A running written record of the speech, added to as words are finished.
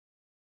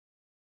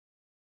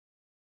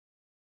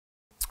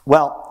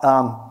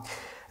Well,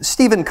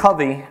 Stephen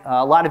Covey,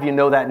 a lot of you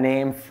know that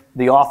name,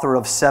 the author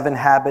of 7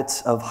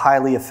 Habits of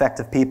Highly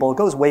Effective People. It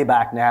goes way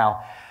back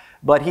now.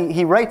 But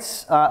he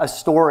writes a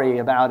story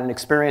about an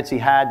experience he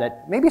had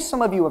that maybe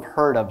some of you have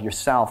heard of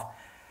yourself.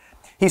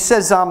 He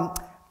says,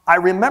 I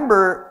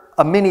remember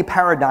a mini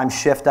paradigm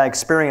shift I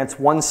experienced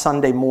one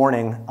Sunday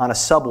morning on a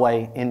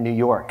subway in New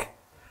York.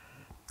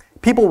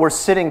 People were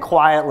sitting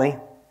quietly,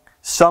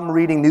 some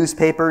reading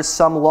newspapers,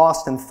 some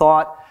lost in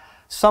thought,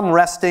 some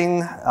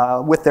resting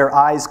with their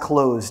eyes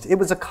closed. It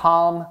was a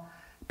calm,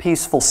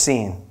 peaceful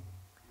scene.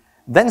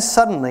 Then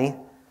suddenly,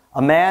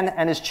 a man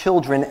and his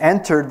children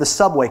entered the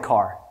subway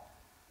car.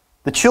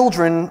 The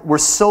children were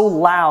so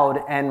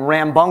loud and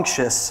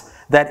rambunctious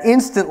that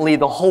instantly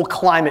the whole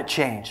climate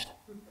changed.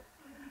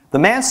 The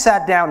man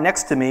sat down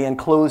next to me and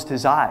closed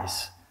his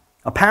eyes,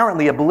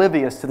 apparently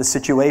oblivious to the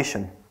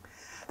situation.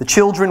 The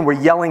children were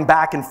yelling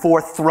back and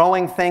forth,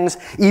 throwing things,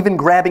 even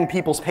grabbing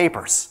people's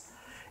papers.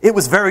 It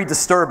was very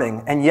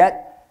disturbing, and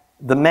yet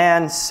the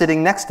man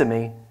sitting next to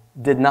me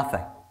did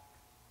nothing.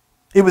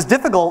 It was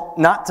difficult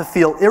not to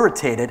feel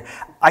irritated.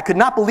 I could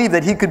not believe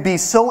that he could be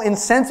so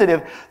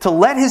insensitive to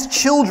let his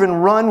children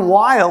run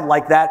wild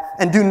like that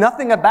and do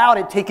nothing about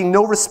it, taking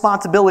no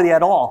responsibility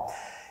at all.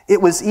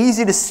 It was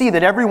easy to see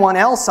that everyone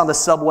else on the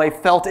subway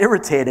felt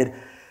irritated.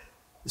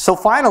 So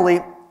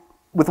finally,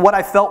 with what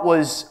I felt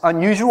was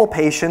unusual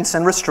patience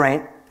and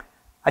restraint,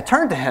 I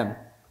turned to him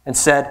and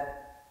said,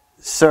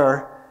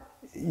 "Sir,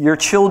 your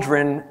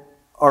children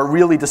are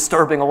really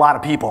disturbing a lot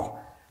of people.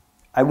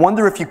 I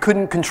wonder if you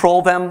couldn't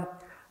control them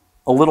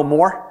a little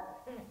more?"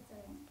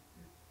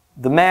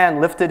 The man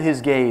lifted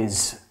his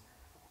gaze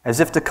as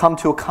if to come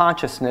to a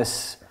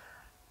consciousness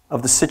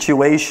of the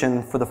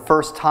situation for the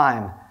first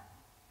time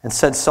and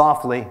said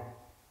softly,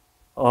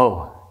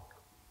 "Oh,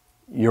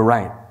 you're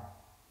right.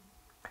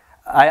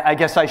 I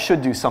guess I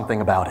should do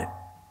something about it.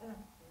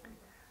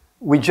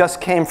 We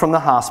just came from the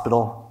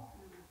hospital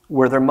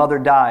where their mother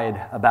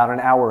died about an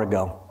hour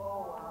ago.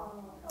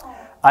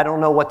 I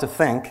don't know what to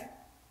think,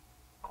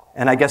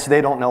 and I guess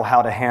they don't know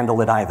how to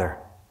handle it either."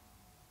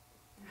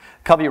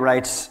 Covey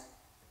writes,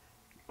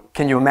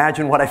 "Can you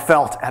imagine what I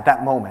felt at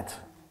that moment?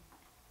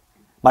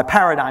 My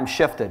paradigm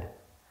shifted.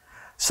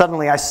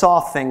 Suddenly I saw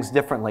things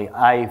differently.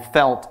 I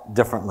felt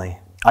differently.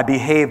 I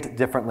behaved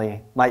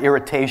differently. My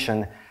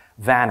irritation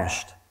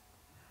vanished.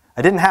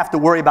 I didn't have to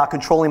worry about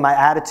controlling my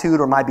attitude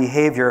or my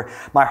behavior.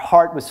 My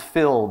heart was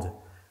filled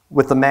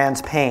with the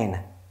man's pain.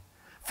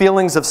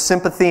 Feelings of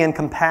sympathy and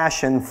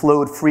compassion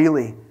flowed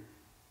freely.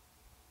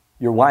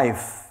 Your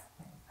wife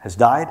has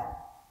died?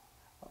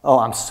 Oh,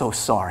 I'm so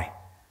sorry.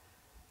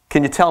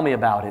 Can you tell me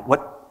about it?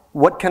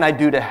 What can I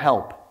do to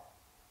help?"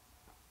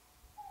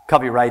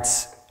 Covey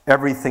writes,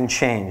 "Everything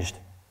changed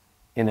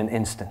in an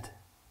instant."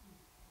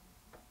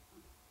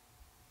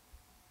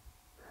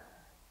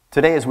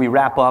 Today, as we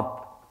wrap up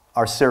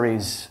our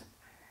series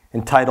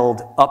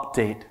entitled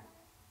Update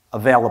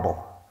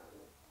Available,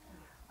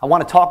 I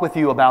want to talk with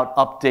you about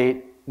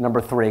update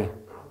number 3,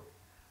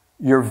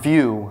 your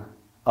view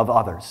of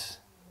others.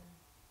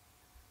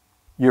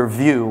 Your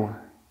view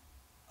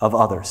of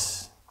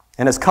others.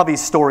 And as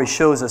Covey's story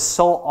shows us,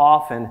 so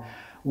often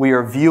we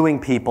are viewing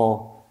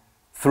people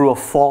through a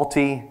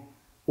faulty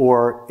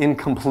or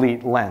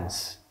incomplete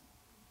lens.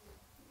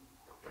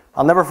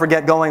 I'll never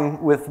forget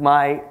going with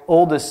my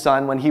oldest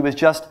son when he was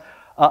just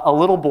a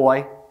little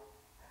boy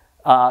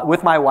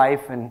with my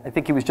wife, and I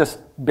think he was just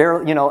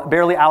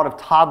barely out of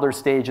toddler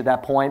stage at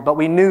that point, but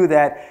we knew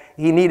that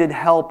he needed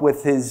help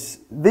with his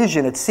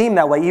vision. It seemed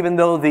that way, even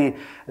though the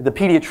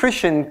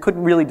pediatrician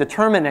couldn't really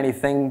determine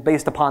anything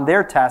based upon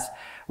their tests.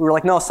 We were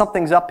like, no,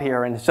 something's up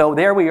here. And so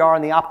there we are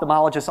in the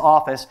ophthalmologist's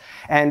office,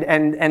 and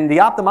the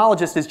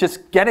ophthalmologist is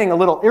just getting a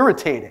little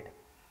irritated.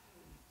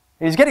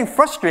 And he's getting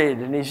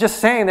frustrated, and he's just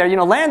saying there,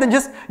 Landon,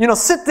 just,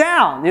 sit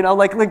down,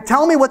 like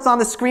tell me what's on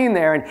the screen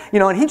there. And,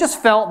 and he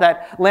just felt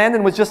that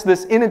Landon was just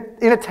this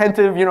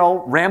inattentive,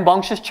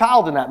 rambunctious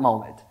child in that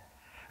moment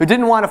who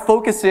didn't want to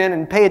focus in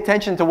and pay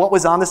attention to what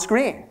was on the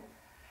screen.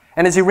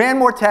 And as he ran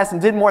more tests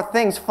and did more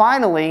things,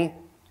 finally,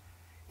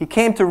 he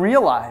came to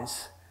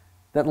realize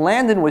that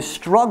Landon was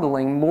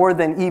struggling more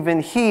than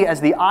even he,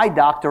 as the eye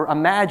doctor,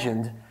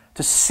 imagined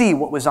to see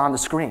what was on the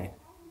screen.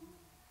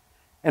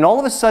 And all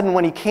of a sudden,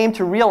 when he came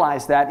to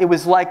realize that, it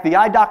was like the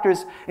eye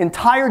doctor's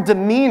entire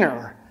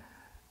demeanor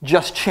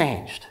just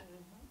changed.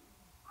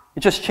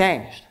 It just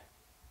changed.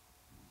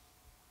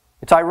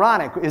 It's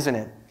ironic, isn't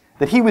it,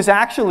 that he was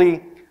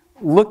actually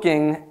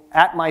looking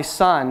at my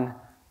son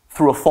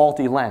through a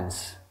faulty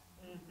lens.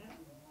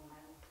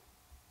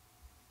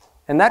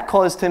 And that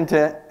caused him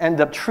to end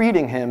up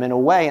treating him in a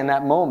way in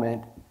that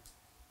moment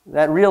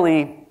that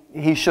really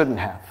he shouldn't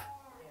have.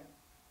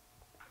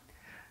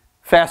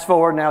 Fast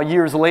forward now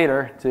years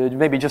later to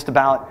maybe just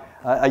about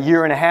a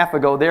year and a half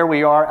ago, there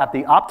we are at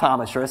the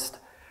optometrist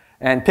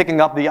and picking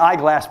up the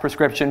eyeglass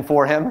prescription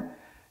for him.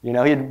 He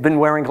had been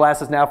wearing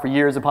glasses now for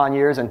years upon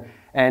years, and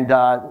and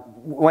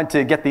went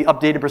to get the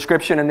updated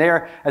prescription. And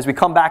there, as we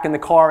come back in the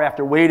car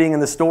after waiting in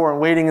the store and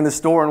waiting in the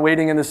store and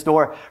waiting in the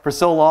store for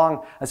so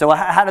long, I said, well,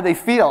 how do they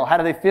feel? How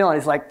do they feel? And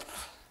he's like,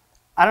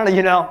 I don't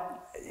know,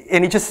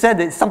 and he just said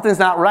that something's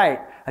not right.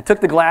 I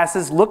took the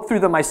glasses, looked through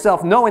them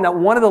myself, knowing that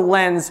one of the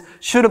lens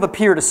should have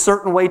appeared a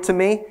certain way to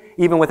me,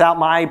 even without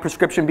my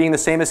prescription being the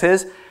same as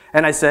his.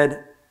 And I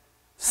said,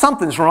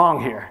 something's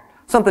wrong here.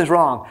 Something's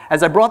wrong.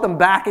 As I brought them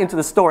back into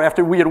the store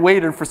after we had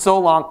waited for so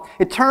long,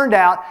 it turned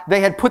out they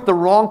had put the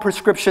wrong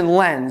prescription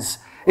lens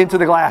into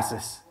the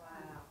glasses. Wow.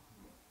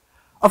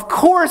 Of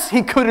course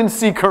he couldn't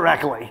see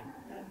correctly.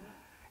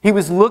 He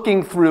was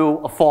looking through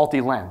a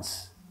faulty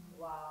lens.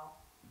 Wow.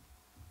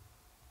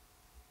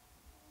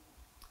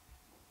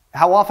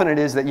 How often it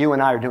is that you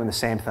and I are doing the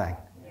same thing.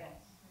 Yes.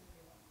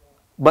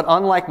 But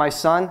unlike my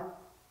son,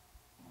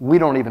 we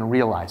don't even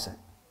realize it.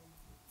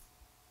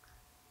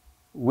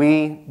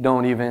 We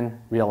don't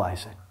even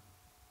realize it.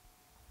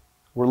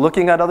 We're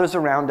looking at others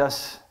around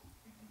us,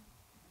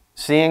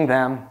 seeing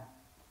them,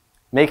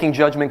 making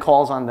judgment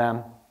calls on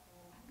them,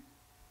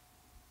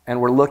 and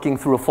we're looking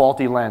through a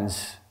faulty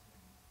lens,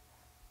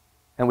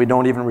 and we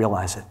don't even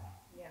realize it.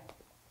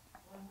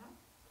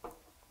 Yeah.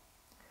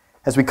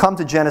 As we come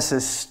to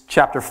Genesis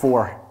chapter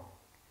 4,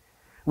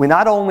 we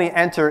not only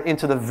enter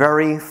into the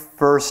very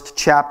first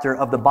chapter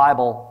of the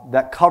Bible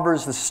that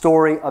covers the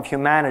story of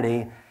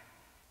humanity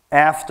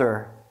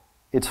after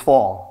its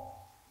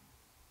fall,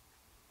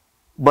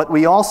 but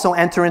we also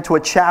enter into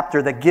a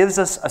chapter that gives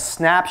us a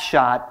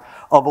snapshot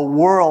of a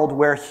world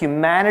where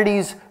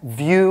humanity's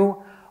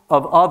view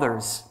of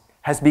others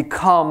has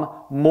become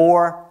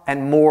more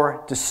and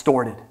more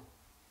distorted,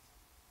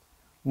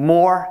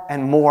 more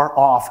and more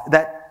off.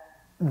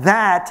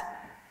 That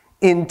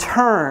in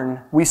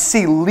turn, we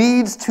see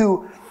leads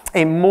to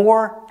a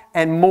more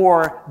and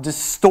more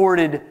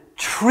distorted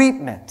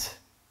treatment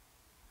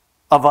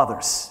of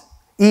others.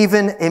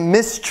 Even a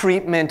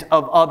mistreatment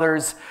of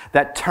others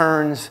that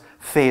turns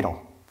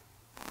fatal.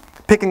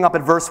 Picking up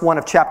at verse 1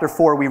 of chapter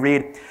 4, we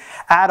read,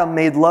 Adam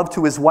made love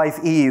to his wife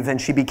Eve, and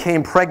she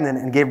became pregnant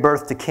and gave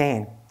birth to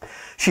Cain.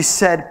 She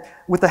said,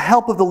 with the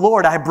help of the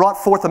Lord, I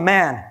brought forth a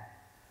man.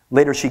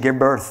 Later she gave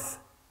birth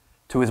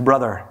to his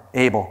brother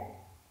Abel.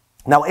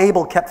 Now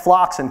Abel kept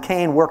flocks and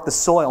Cain worked the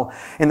soil.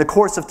 In the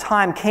course of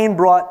time, Cain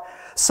brought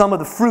some of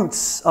the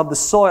fruits of the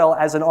soil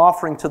as an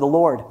offering to the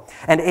Lord.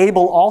 And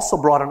Abel also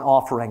brought an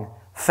offering,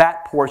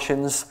 fat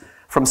portions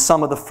from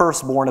some of the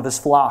firstborn of his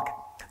flock.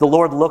 The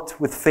Lord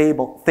looked with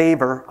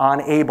favor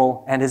on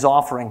Abel and his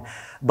offering,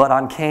 but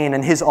on Cain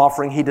and his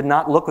offering he did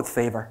not look with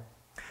favor.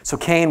 So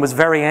Cain was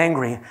very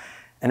angry,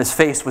 and his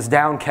face was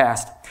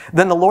downcast.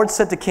 Then the Lord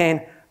said to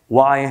Cain,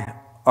 why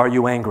are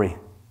you angry?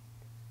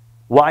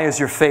 Why is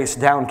your face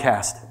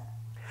downcast?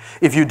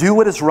 If you do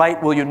what is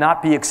right, will you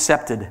not be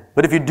accepted?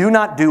 But if you do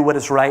not do what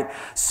is right,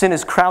 sin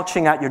is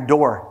crouching at your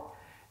door.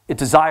 It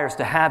desires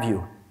to have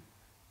you,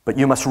 but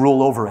you must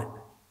rule over it.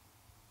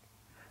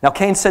 Now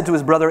Cain said to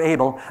his brother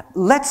Abel,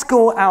 let's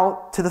go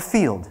out to the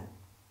field.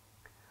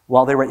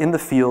 While they were in the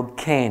field,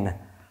 Cain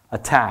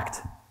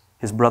attacked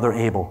his brother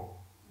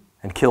Abel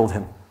and killed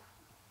him.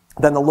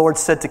 Then the Lord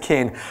said to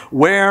Cain,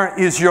 where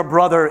is your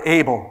brother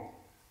Abel?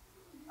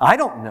 I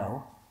don't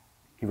know,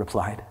 he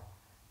replied.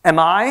 Am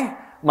I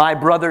my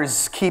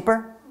brother's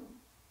keeper?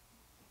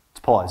 Let's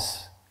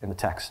pause in the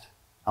text.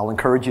 I'll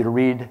encourage you to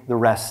read the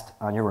rest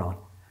on your own.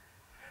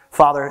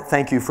 Father,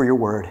 thank you for your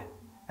word.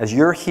 As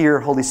you're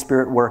here, Holy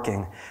Spirit,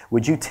 working,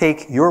 would you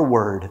take your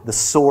word, the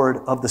sword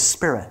of the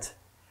Spirit,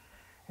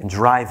 and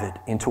drive it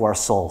into our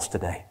souls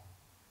today,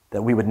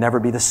 that we would never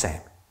be the same.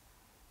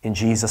 In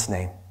Jesus'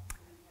 name,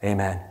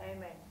 amen.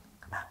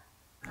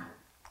 Amen.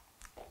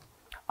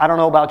 I don't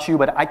know about you,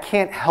 but I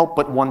can't help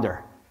but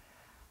wonder,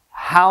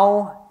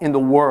 how in the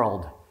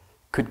world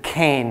could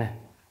Cain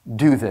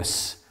do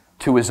this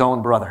to his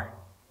own brother?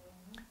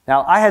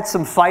 Now, I had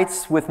some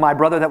fights with my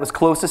brother that was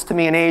closest to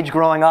me in age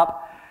growing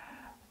up,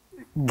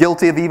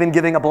 guilty of even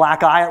giving a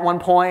black eye at one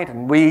point,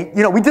 and we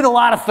did a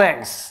lot of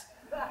things.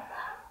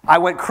 I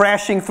went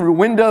crashing through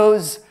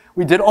windows.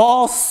 We did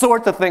all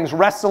sorts of things,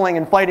 wrestling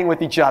and fighting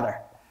with each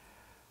other.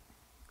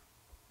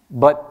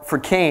 But for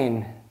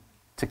Cain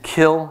to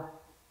kill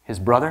his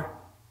brother,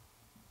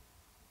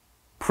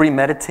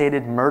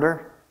 premeditated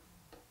murder,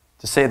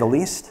 to say the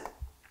least.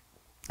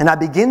 And I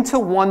begin to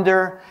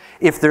wonder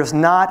if there's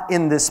not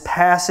in this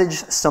passage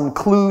some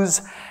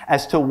clues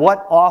as to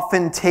what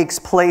often takes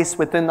place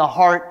within the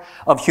heart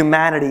of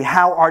humanity.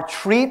 How our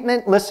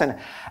treatment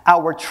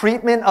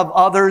of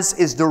others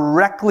is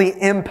directly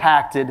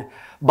impacted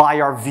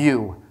by our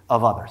view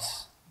of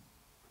others.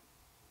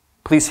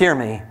 Please hear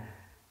me,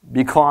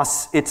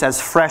 because it's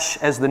as fresh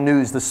as the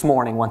news this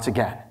morning once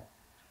again.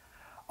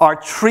 Our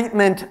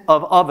treatment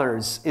of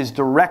others is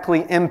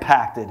directly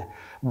impacted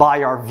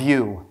by our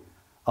view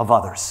of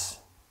others.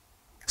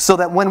 So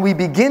that when we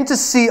begin to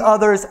see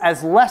others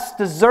as less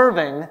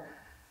deserving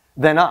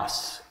than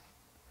us,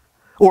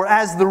 or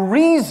as the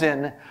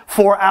reason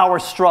for our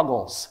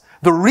struggles,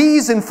 the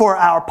reason for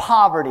our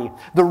poverty,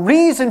 the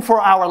reason for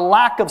our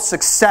lack of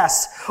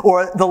success,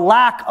 or the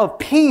lack of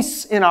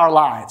peace in our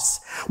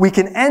lives, we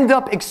can end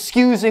up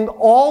excusing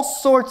all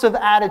sorts of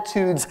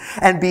attitudes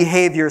and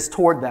behaviors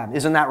toward them.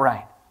 Isn't that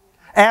right?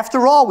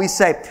 After all, we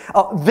say,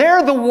 oh,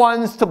 they're the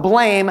ones to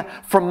blame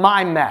for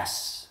my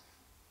mess.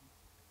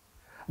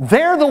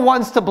 They're the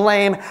ones to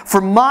blame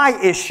for my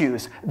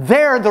issues.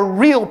 They're the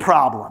real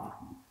problem,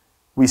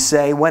 we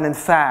say, when in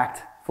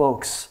fact,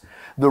 folks,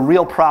 the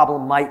real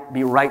problem might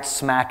be right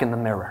smack in the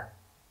mirror.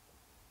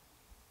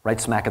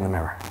 Right smack in the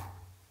mirror.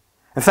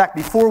 In fact,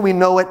 before we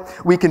know it,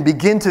 we can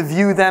begin to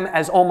view them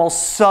as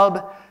almost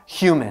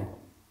subhuman,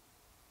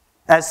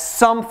 as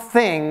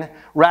something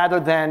rather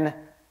than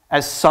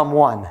as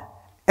someone,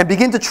 and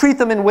begin to treat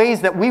them in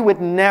ways that we would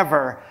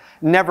never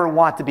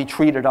want to be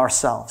treated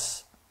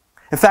ourselves.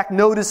 In fact,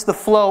 notice the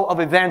flow of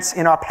events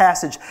in our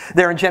passage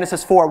there in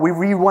Genesis 4. We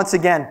read once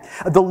again,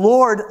 the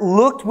Lord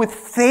looked with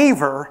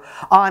favor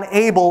on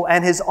Abel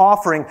and his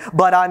offering,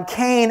 but on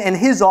Cain and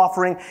his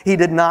offering he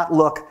did not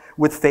look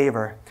with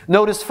favor.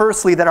 Notice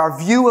firstly that our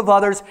view of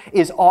others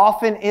is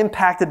often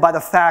impacted by the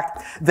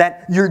fact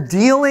that you're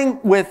dealing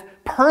with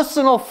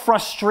personal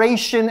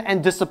frustration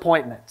and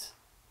disappointment.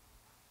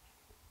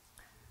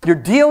 You're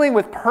dealing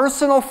with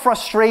personal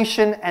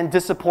frustration and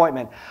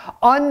disappointment.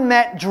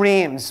 Unmet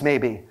dreams,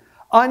 maybe.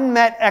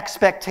 Unmet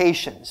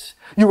expectations.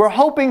 You were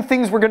hoping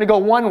things were going to go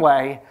one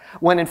way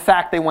when in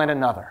fact they went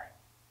another.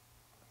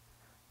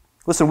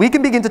 Listen, we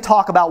can begin to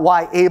talk about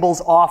why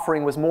Abel's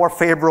offering was more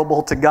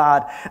favorable to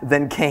God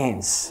than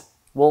Cain's.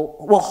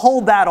 We'll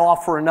hold that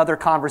off for another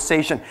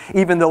conversation,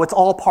 even though it's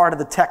all part of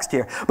the text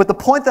here. But the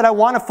point that I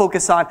want to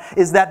focus on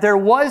is that there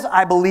was,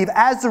 I believe,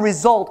 as a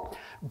result,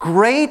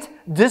 great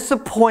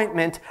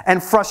disappointment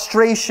and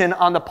frustration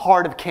on the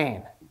part of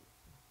Cain.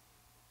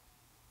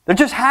 There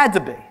just had to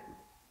be.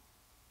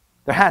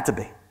 There had to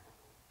be.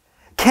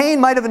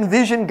 Cain might have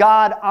envisioned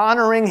God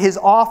honoring his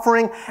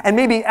offering and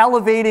maybe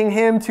elevating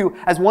him to,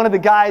 as one of the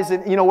guys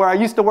where I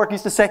used to work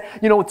used to say,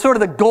 it's sort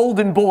of the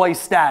golden boy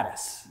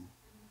status.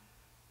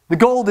 The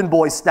golden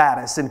boy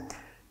status. And,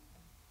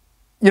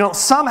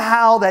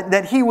 somehow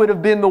that he would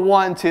have been the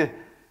one to,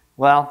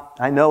 well,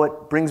 I know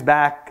it brings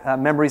back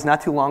memories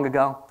not too long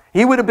ago.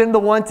 He would have been the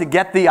one to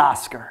get the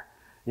Oscar,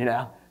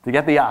 to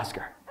get the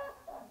Oscar.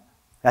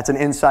 That's an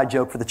inside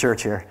joke for the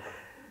church here.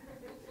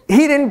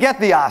 He didn't get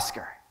the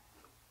Oscar.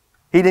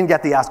 He didn't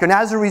get the Oscar. And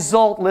as a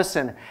result,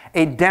 listen,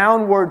 a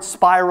downward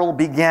spiral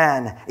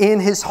began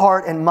in his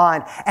heart and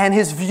mind, and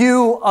his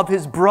view of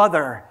his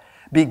brother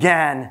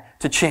began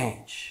to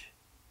change.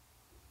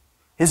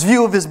 His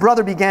view of his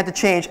brother began to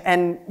change,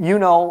 and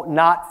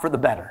not for the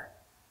better.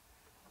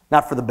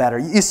 Not for the better.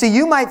 You see,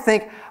 you might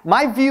think,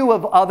 my view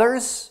of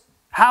others,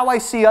 how I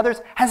see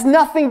others, has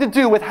nothing to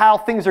do with how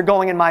things are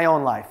going in my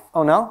own life.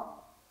 Oh, no?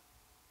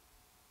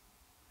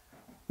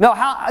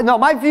 No,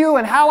 my view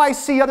and how I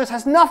see others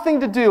has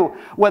nothing to do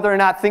whether or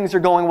not things are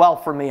going well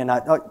for me. And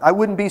I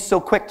wouldn't be so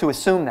quick to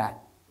assume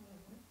that.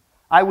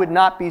 I would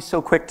not be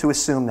so quick to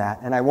assume that.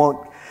 And I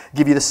won't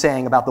give you the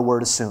saying about the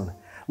word assume.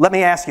 Let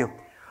me ask you,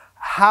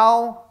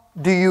 how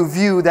do you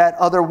view that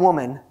other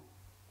woman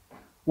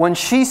when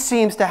she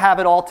seems to have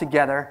it all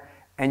together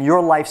and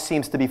your life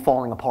seems to be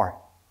falling apart?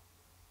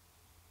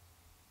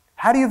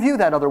 How do you view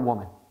that other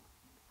woman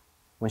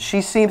when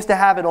she seems to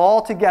have it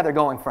all together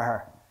going for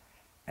her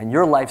and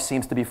your life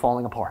seems to be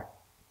falling apart?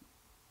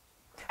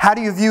 How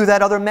do you view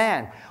that other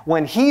man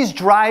when he's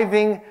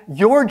driving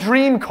your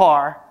dream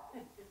car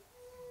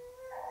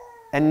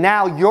and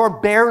now you're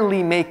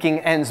barely making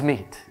ends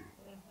meet?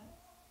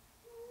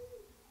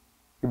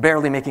 You're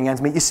barely making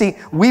ends meet. You see,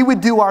 we would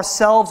do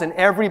ourselves and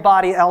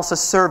everybody else a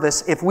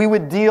service if we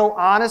would deal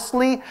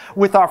honestly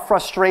with our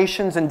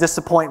frustrations and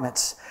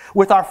disappointments,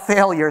 with our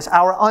failures,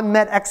 our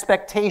unmet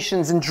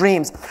expectations and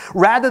dreams,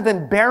 rather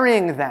than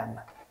burying them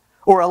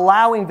or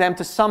allowing them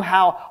to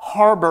somehow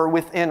harbor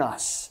within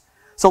us.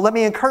 So let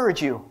me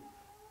encourage you,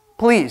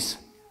 please,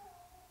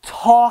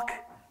 talk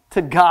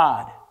to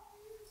God.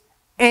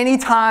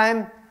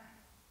 Anytime,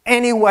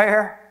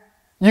 anywhere,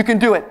 you can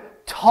do it.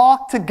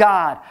 Talk to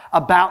God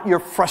about your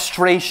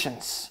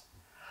frustrations,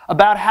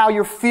 about how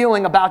you're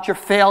feeling about your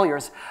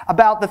failures,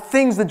 about the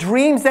things, the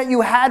dreams that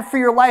you had for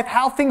your life,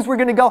 how things were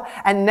going to go,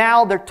 and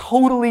now they're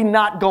totally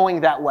not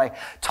going that way.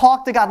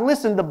 Talk to God.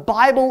 Listen, the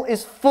Bible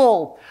is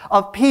full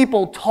of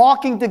people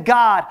talking to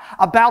God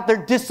about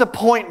their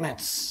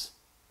disappointments,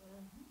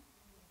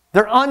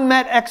 their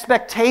unmet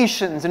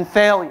expectations and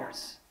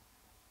failures.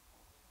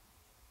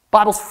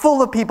 Bible's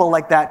full of people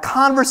like that.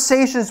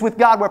 Conversations with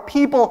God where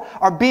people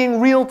are being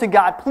real to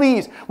God.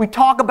 Please, we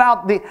talk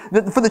about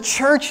for the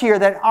church here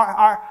that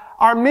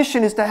our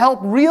mission is to help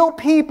real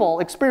people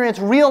experience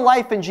real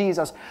life in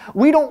Jesus.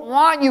 We don't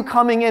want you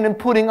coming in and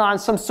putting on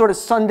some sort of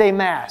Sunday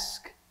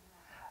mask.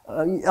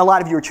 A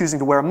lot of you are choosing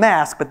to wear a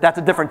mask, but that's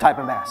a different type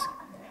of mask.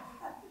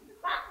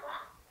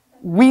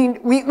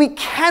 We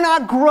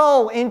cannot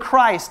grow in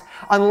Christ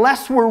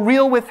unless we're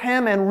real with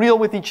Him and real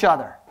with each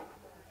other.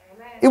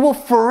 It will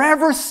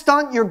forever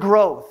stunt your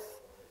growth.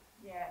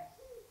 Yes.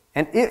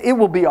 And it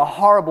will be a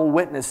horrible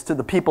witness to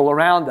the people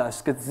around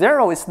us, because they're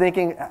always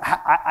thinking,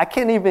 I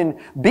can't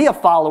even be a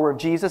follower of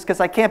Jesus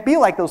because I can't be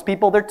like those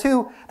people. They're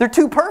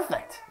too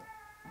perfect.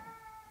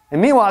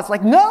 And meanwhile, it's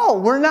like, no,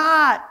 we're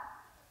not.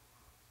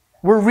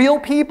 We're real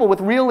people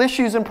with real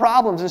issues and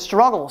problems and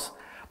struggles,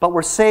 but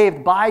we're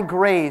saved by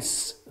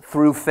grace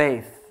through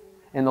faith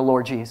in the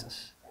Lord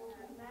Jesus.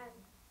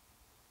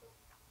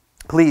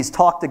 Please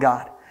talk to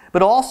God.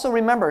 But also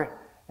remember,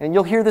 and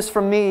you'll hear this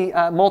from me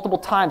multiple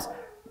times,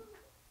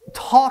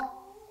 talk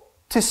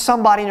to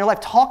somebody in your life.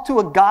 Talk to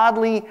a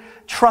godly,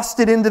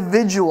 trusted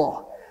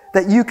individual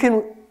that you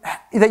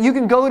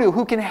can go to,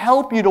 who can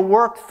help you to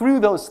work through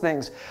those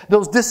things,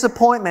 those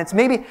disappointments.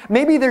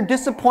 Maybe they're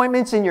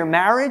disappointments in your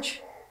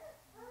marriage.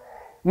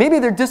 Maybe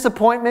they're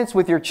disappointments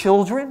with your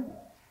children,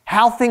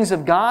 how things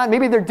have gone.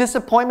 Maybe they're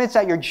disappointments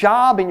at your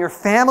job, in your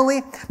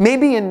family,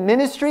 maybe in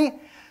ministry.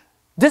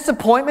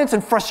 Disappointments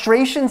and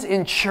frustrations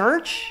in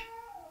church.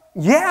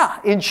 Yeah,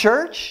 in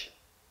church.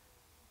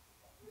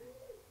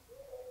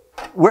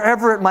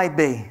 Wherever it might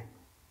be.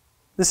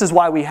 This is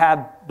why we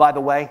have, by the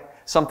way,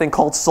 something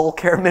called soul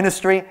care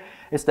ministry.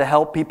 It's to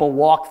help people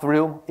walk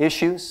through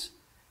issues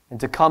and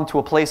to come to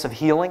a place of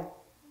healing,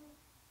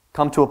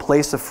 come to a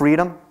place of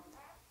freedom.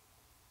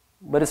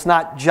 But it's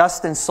not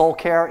just in soul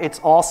care. It's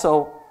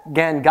also,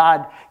 again,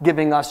 God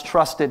giving us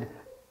trusted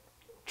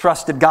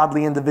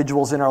godly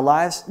individuals in our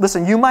lives.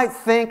 Listen, you might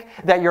think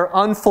that your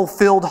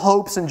unfulfilled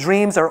hopes and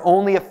dreams are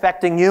only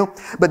affecting you,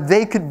 but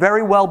they could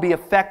very well be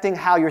affecting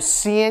how you're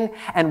seeing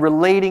and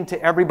relating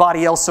to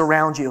everybody else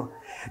around you.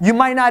 You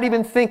might not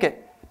even think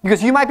it,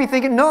 because you might be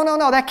thinking, no,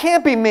 that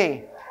can't be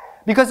me.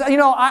 Because,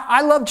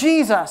 I love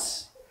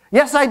Jesus.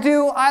 Yes, I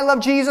do. I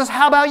love Jesus.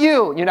 How about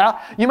you?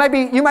 You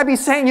might be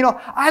saying,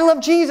 I love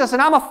Jesus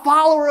and I'm a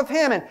follower of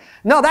Him. And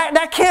no,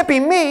 that can't be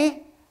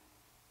me.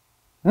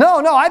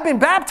 No, I've been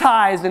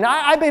baptized and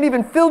I've been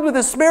even filled with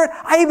the Spirit.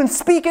 I even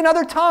speak in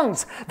other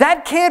tongues.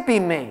 That can't be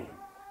me.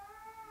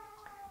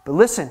 But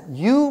listen,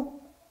 you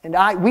and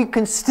I, we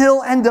can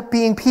still end up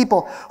being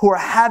people who are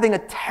having a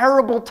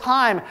terrible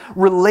time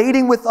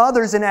relating with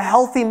others in a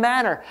healthy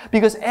manner.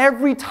 Because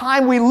every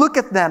time we look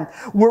at them,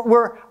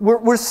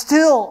 we're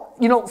still,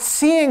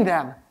 seeing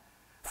them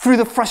through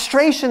the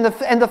frustration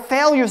and the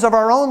failures of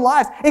our own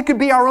lives. It could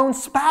be our own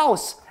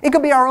spouse. It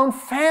could be our own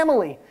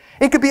family.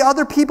 It could be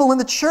other people in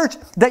the church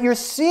that you're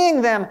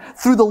seeing them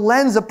through the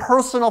lens of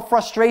personal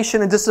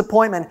frustration and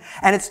disappointment.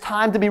 And it's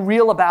time to be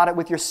real about it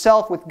with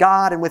yourself, with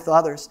God, and with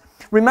others.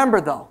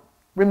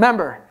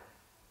 Remember,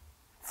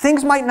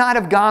 things might not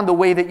have gone the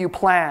way that you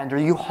planned or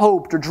you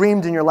hoped or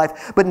dreamed in your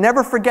life, but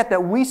never forget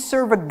that we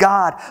serve a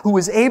God who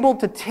is able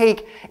to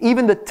take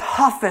even the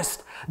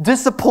toughest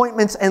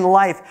disappointments in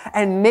life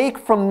and make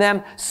from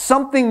them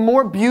something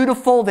more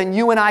beautiful than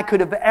you and I could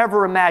have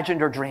ever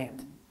imagined or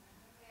dreamed.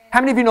 How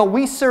many of you know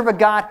we serve a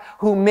God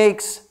who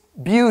makes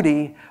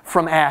beauty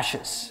from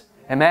ashes?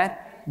 Amen?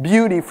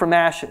 Beauty from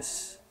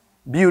ashes.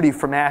 Beauty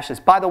from ashes.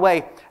 By the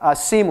way,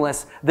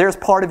 Seamless, there's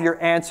part of your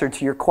answer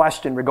to your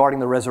question regarding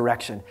the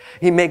resurrection.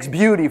 He makes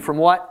beauty from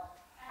what?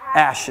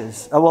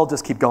 Ashes. Oh, we'll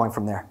just keep going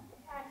from there.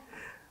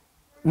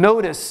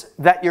 Notice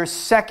that your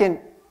second,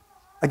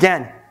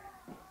 again,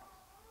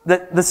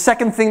 the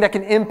second thing that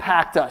can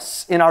impact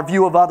us in our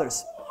view of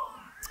others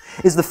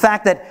is the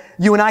fact that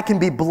you and I can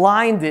be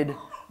blinded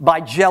by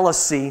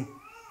jealousy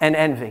and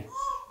envy.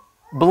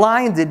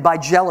 Blinded by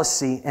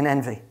jealousy and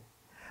envy.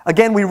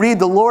 Again, we read,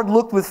 the Lord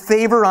looked with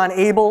favor on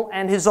Abel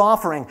and his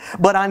offering,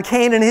 but on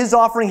Cain and his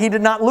offering he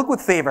did not look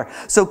with favor.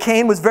 So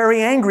Cain was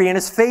very angry and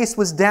his face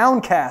was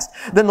downcast.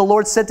 Then the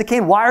Lord said to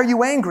Cain, why are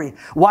you angry?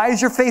 Why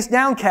is your face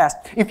downcast?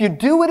 If you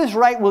do what is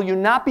right, will you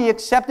not be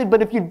accepted?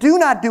 But if you do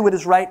not do what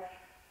is right,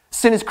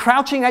 sin is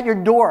crouching at your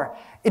door.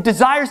 It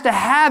desires to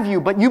have you,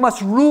 but you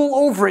must rule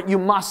over it. You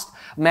must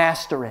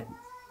master it.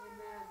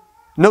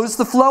 Notice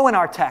the flow in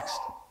our text.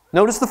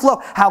 Notice the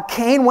flow. How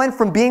Cain went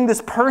from being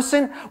this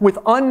person with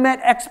unmet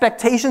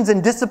expectations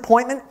and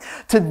disappointment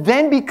to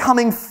then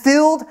becoming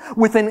filled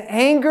with an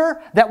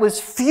anger that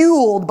was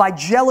fueled by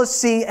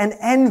jealousy and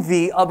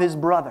envy of his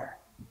brother.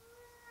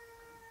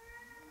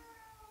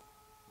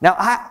 Now,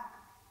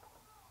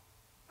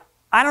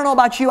 I don't know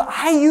about you.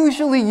 I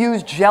usually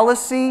use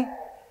jealousy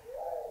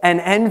and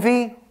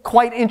envy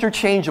quite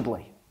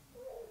interchangeably.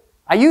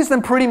 I use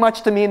them pretty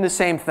much to mean the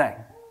same thing.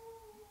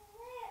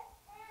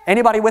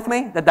 Anybody with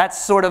me?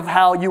 That's sort of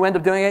how you end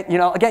up doing it?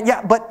 Again,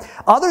 yeah, but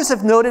others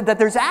have noted that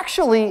there's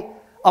actually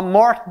a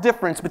marked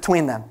difference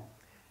between them.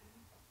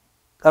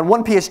 On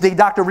one PhD,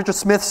 Dr. Richard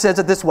Smith says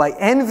it this way: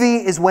 envy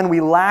is when we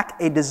lack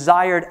a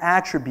desired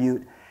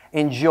attribute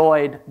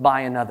enjoyed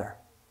by another.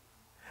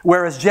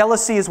 Whereas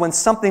jealousy is when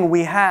something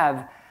we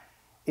have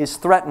is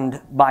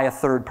threatened by a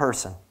third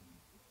person.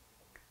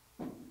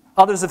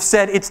 Others have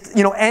said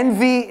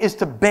envy is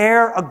to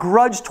bear a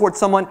grudge towards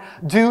someone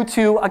due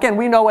to, again,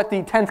 we know what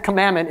the 10th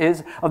commandment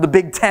is of the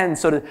Big Ten,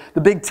 so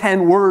the Big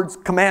 10 words,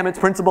 commandments,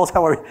 principles,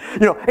 however,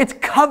 it's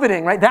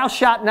coveting, right? Thou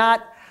shalt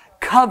not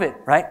covet,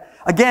 right?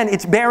 Again,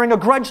 it's bearing a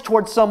grudge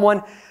towards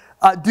someone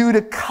due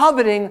to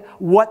coveting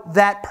what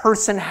that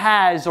person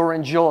has or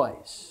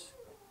enjoys.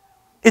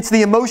 It's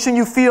the emotion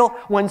you feel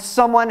when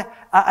someone,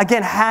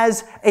 again,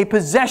 has a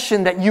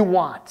possession that you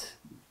want.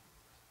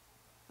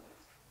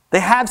 They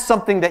have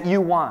something that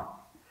you want.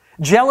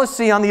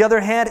 Jealousy, on the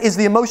other hand, is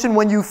the emotion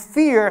when you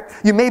fear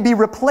you may be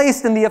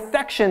replaced in the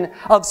affection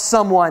of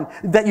someone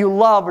that you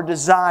love or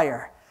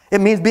desire. It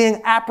means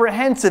being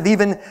apprehensive,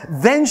 even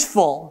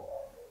vengeful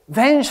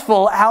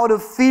out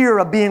of fear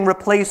of being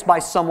replaced by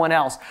someone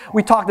else.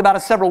 We talked about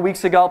it several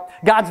weeks ago.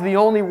 God's the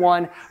only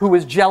one who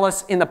is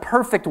jealous in the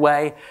perfect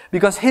way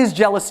because His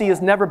jealousy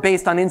is never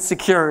based on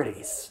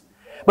insecurities,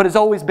 but is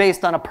always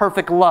based on a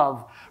perfect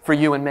love for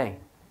you and me.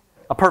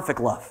 A perfect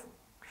love.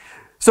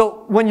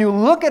 So when you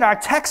look at our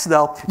text,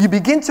 though, you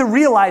begin to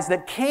realize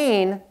that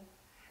Cain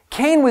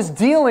was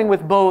dealing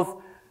with both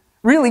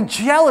really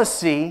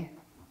jealousy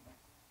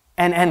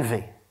and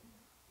envy.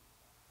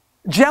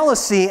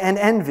 Jealousy and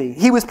envy.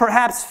 He was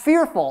perhaps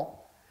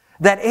fearful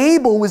that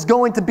Abel was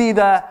going to be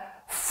the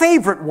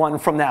favorite one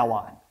from now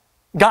on.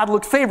 God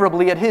looked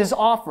favorably at his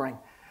offering.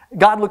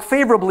 God looked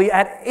favorably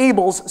at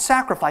Abel's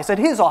sacrifice, at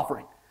his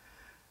offering,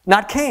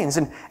 not Cain's.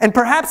 And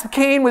perhaps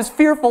Cain was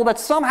fearful that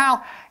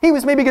somehow he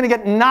was maybe going to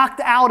get knocked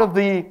out of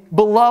the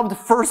beloved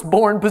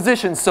firstborn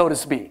position, so to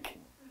speak.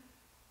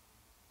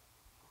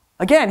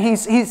 Again,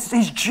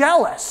 he's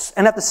jealous,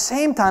 and at the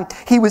same time,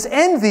 he was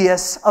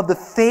envious of the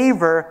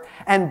favor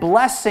and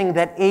blessing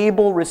that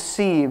Abel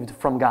received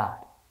from God.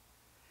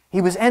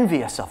 He was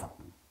envious of him.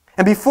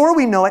 And before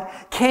we know it,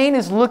 Cain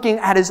is looking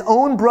at his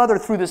own brother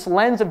through this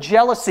lens of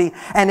jealousy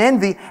and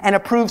envy, and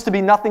it proves to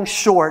be nothing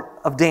short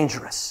of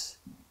dangerous.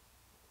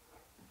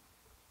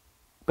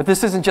 But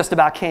this isn't just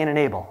about Cain and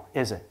Abel,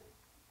 is it?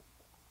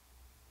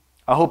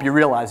 I hope you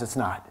realize it's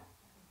not.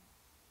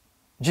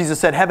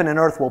 Jesus said, heaven and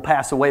earth will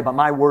pass away, but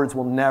my words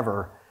will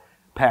never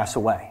pass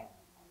away.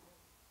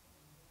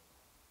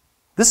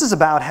 This is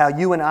about how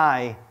you and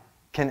I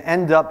can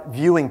end up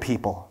viewing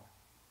people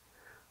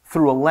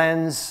through a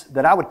lens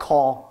that I would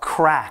call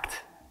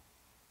cracked.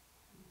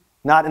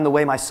 Not in the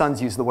way my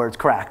sons use the words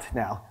cracked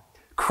now.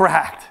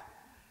 Cracked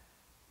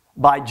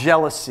by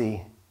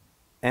jealousy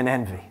and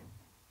envy.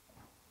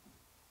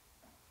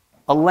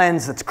 A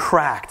lens that's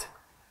cracked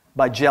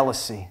by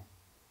jealousy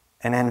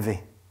and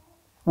envy,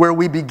 where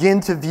we begin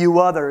to view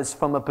others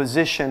from a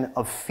position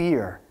of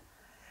fear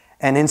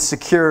and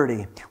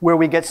insecurity, where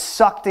we get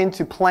sucked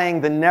into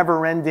playing the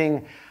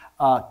never-ending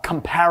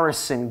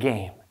comparison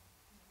game.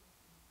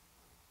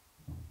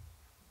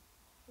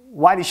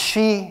 Why does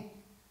she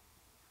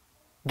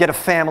get a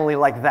family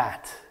like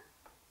that?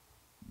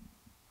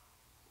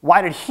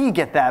 Why did he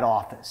get that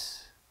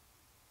office?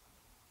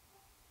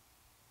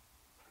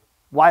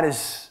 Why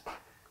does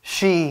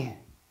she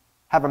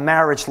have a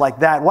marriage like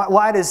that?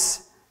 Why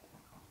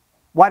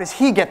does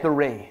he get the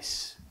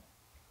raise?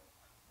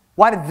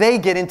 Why did they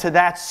get into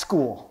that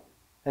school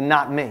and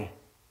not me?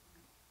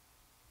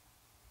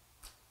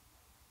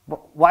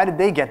 Why did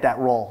they get that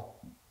role,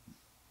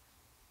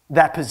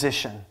 that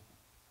position,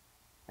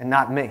 and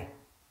not me?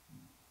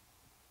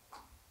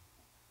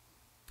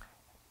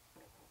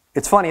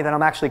 It's funny that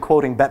I'm actually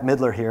quoting Bette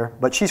Midler here,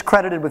 but she's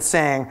credited with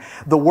saying,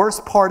 the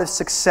worst part of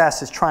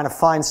success is trying to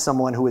find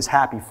someone who is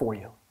happy for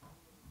you.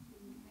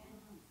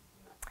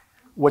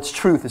 What's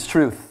truth is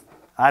truth.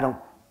 I don't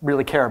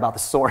really care about the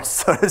source,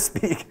 so to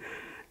speak,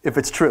 if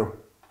it's true.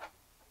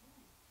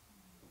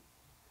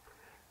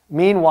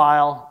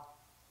 Meanwhile,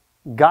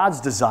 God's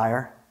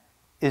desire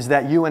is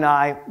that you and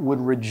I would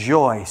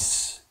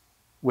rejoice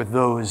with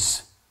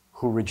those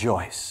who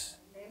rejoice.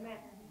 Amen.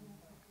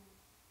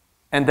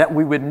 And that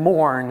we would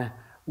mourn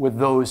with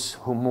those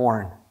who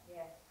mourn.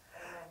 Yes.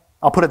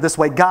 I'll put it this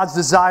way. God's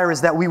desire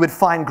is that we would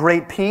find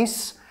great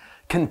peace,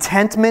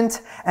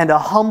 contentment, and a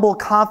humble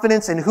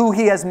confidence in who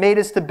He has made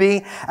us to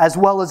be, as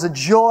well as a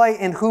joy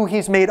in who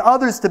He's made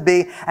others to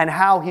be and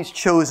how He's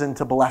chosen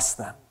to bless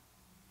them.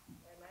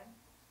 Amen.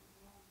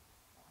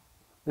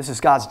 This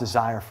is God's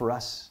desire for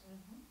us.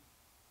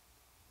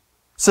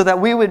 So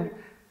that we would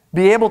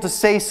be able to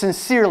say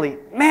sincerely,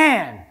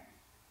 man,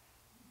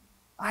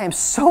 I am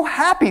so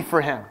happy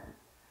for him.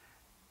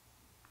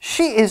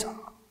 She's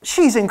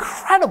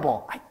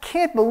incredible. I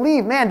can't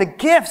believe, man, the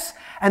gifts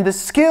and the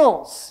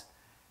skills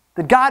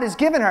that God has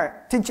given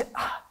her.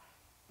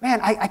 Man,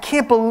 I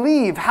can't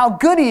believe how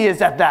good He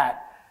is at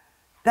that.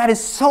 That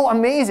is so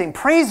amazing.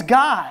 Praise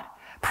God.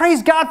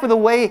 Praise God for the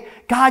way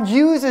God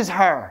uses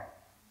her.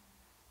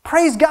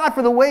 Praise God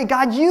for the way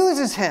God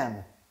uses him.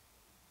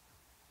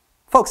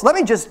 Folks, let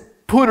me just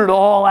put it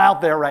all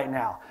out there right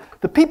now.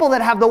 The people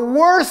that have the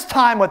worst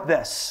time with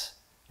this,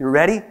 you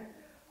ready?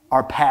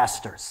 Are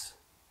pastors.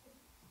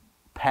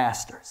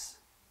 Pastors.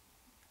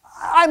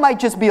 I might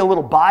just be a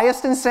little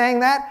biased in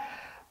saying that,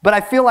 but I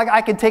feel like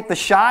I can take the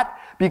shot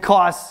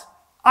because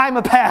I'm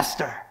a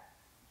pastor.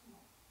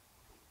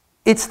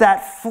 It's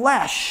that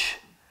flesh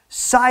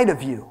side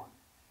of you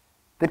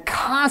that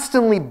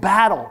constantly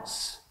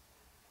battles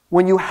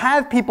when you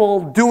have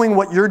people doing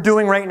what you're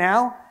doing right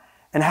now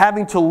and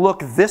having to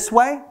look this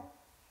way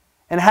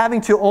and having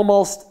to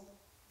almost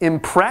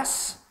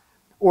impress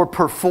or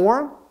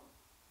perform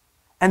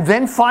and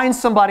then find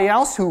somebody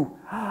else who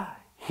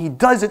he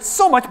does it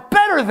so much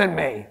better than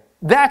me.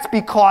 That's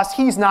because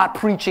he's not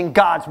preaching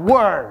God's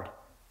word.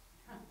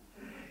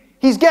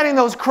 He's getting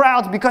those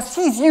crowds because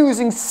he's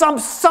using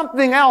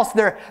something else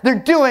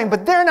they're doing,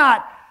 but they're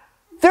not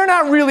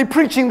really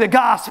preaching the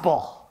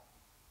gospel.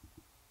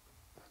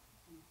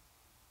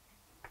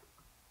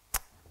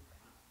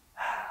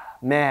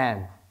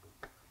 Man,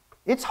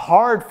 it's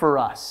hard for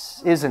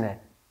us, isn't it,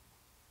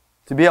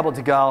 to be able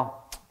to go,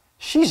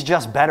 she's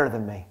just better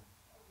than me.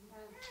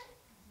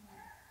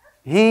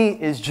 He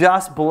is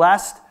just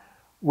blessed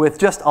with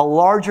just a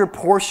larger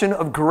portion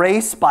of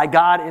grace by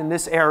God in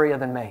this area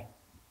than me.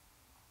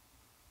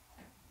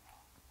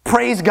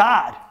 Praise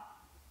God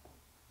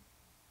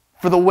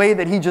for the way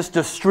that he just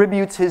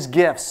distributes his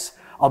gifts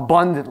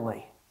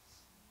abundantly.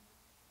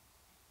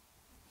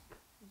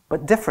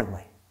 But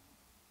differently.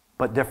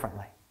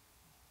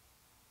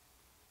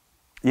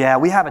 Yeah,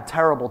 we have a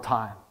terrible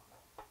time.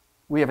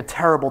 We have a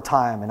terrible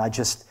time, and I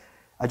just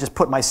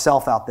put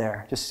myself out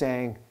there, just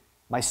saying,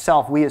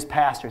 myself, we as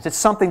pastors. It's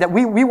something that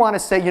we want to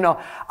say,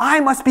 I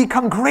must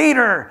become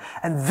greater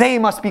and they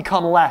must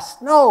become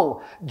less.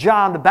 No,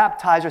 John the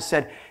Baptizer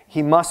said,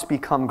 he must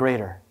become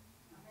greater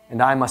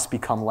and I must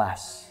become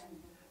less.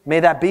 May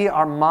that be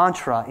our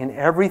mantra in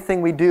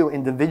everything we do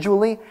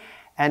individually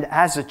and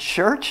as a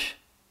church.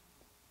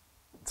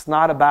 It's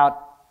not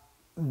about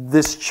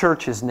this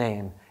church's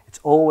name. It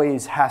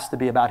always has to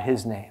be about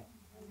his name.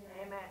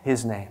 Amen.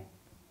 His name.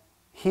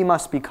 He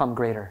must become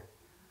greater.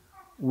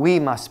 We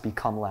must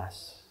become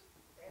less.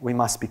 We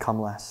must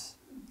become less.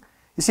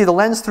 You see, the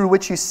lens through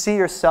which you see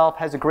yourself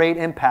has a great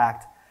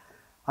impact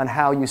on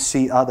how you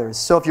see others.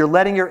 So if you're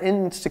letting your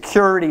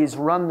insecurities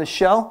run the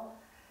show,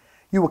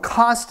 you will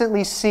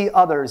constantly see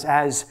others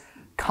as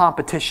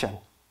competition,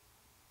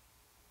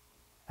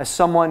 as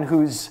someone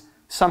who's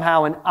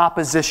somehow in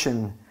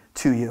opposition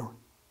to you.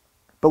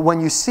 But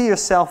when you see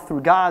yourself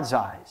through God's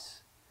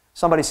eyes,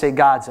 somebody say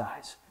God's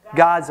eyes.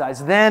 God's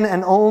eyes. Then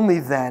and only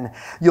then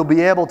you'll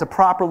be able to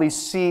properly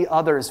see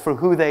others for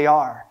who they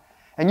are.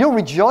 And you'll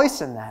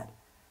rejoice in that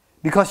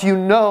because you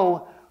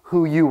know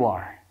who you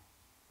are.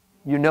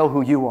 You know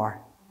who you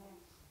are.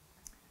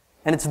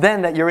 And it's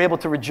then that you're able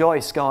to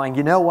rejoice going,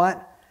 you know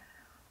what?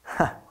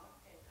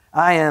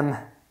 I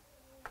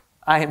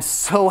am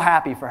so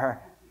happy for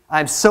her.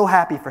 I am so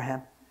happy for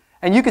him.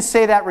 And you could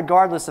say that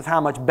regardless of how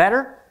much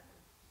better,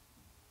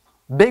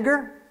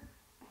 bigger,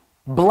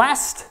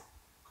 blessed,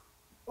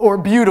 or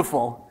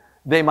beautiful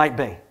they might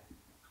be.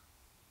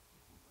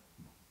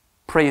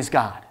 Praise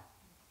God.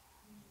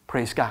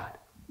 Praise God.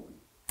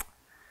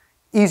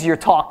 Easier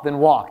talked than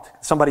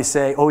walked. Somebody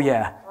say, oh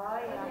yeah.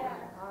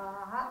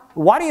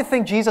 Why do you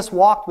think Jesus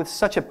walked with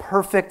such a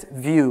perfect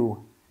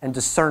view and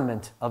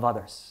discernment of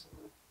others?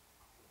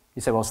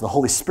 You say, well, it's the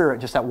Holy Spirit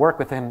just at work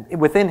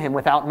within him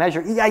without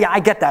measure. Yeah, I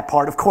get that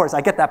part, of course.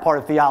 I get that part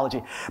of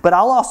theology. But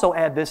I'll also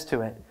add this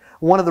to it.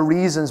 One of the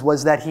reasons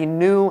was that he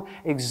knew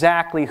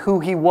exactly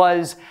who he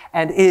was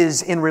and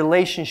is in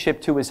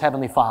relationship to his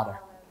Heavenly Father.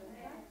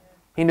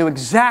 He knew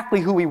exactly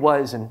who he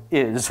was and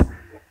is.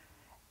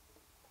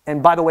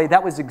 And by the way,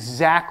 that was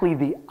exactly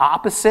the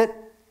opposite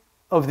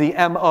of the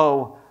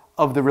MO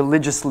of the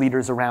religious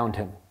leaders around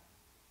him.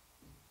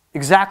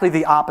 Exactly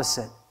the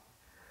opposite.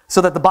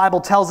 So that the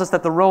Bible tells us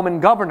that the Roman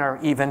governor,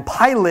 even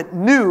Pilate,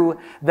 knew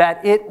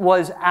that it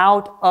was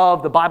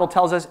the Bible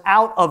tells us,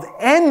 out of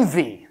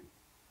envy.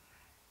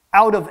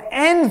 Out of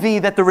envy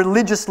that the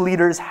religious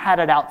leaders had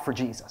it out for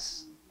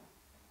Jesus.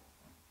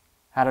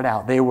 Had it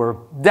out. They were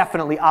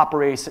definitely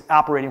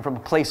operating from a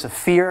place of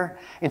fear,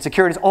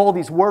 insecurities, all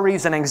these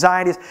worries and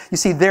anxieties. You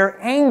see, their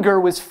anger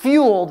was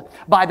fueled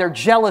by their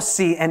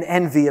jealousy and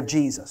envy of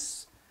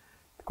Jesus.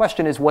 The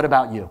question is, what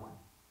about you?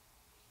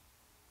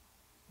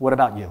 What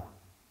about you?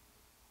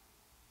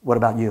 What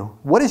about you?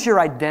 What is your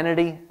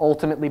identity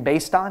ultimately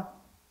based on?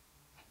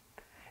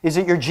 Is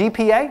it your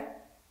GPA?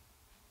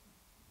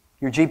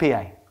 Your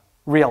GPA.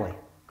 Really.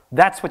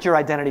 That's what your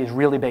identity is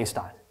really based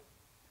on.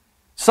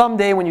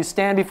 Someday when you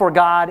stand before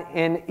God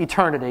in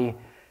eternity,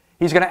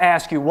 he's going to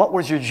ask you, what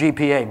was your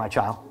GPA, my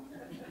child?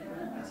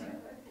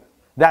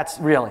 That's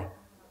really.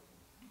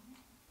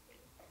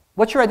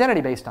 What's your identity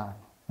based on?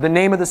 The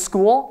name of the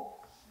school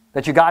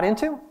that you got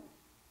into?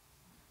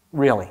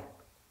 Really.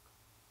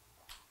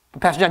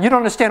 But Pastor John, you don't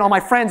understand all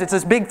my friends. It's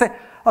this big thing.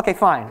 Okay,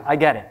 fine. I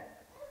get it.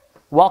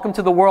 Welcome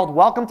to the world.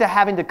 Welcome to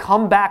having to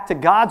come back to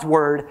God's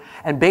Word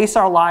and base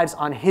our lives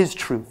on His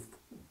truth.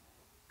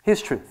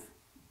 His truth.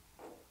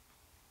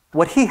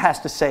 What He has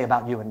to say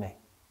about you and me.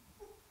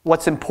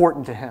 What's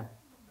important to Him.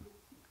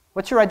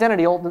 What's your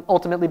identity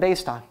ultimately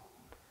based on?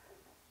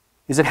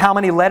 Is it how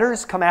many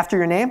letters come after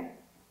your name?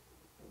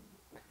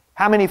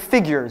 How many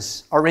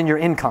figures are in your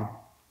income?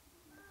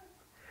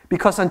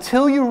 Because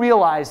until you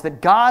realize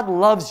that God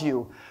loves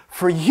you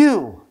for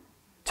you,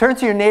 turn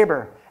to your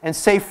neighbor and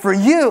say, for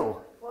you.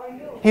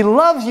 He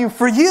loves you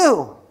for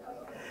you.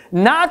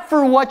 Not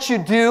for what you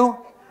do,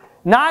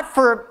 not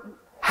for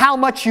how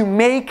much you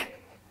make,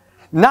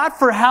 not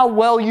for how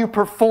well you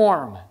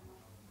perform.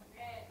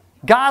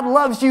 God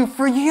loves you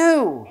for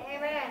you.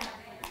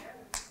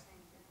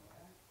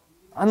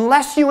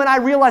 Unless you and I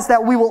realize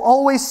that, we will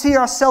always see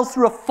ourselves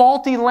through a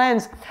faulty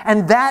lens,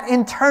 and that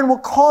in turn will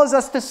cause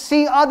us to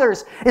see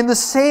others in the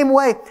same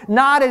way,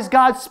 not as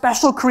God's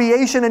special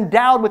creation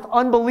endowed with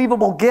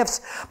unbelievable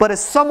gifts, but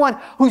as someone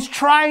who's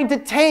trying to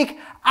take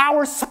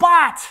our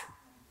spot,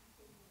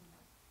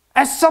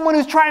 as someone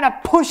who's trying to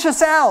push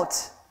us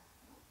out.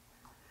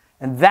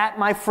 And that,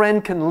 my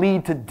friend, can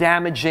lead to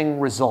damaging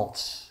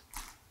results.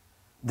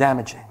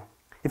 Damaging.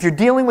 If you're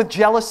dealing with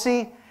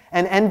jealousy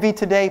and envy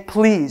today,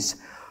 please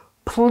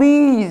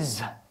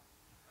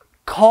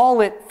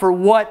call it for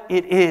what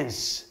it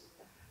is.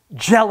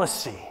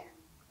 Jealousy,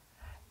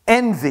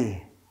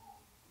 envy,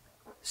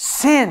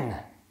 sin.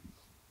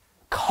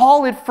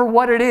 Call it for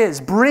what it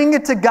is. Bring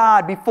it to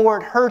God before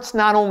it hurts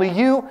not only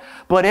you,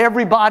 but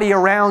everybody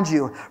around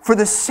you. For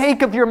the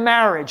sake of your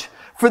marriage,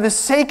 for the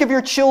sake of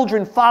your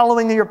children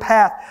following your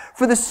path,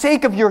 for the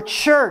sake of your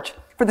church,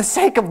 for the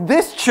sake of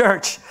this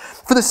church,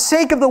 for the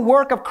sake of the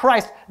work of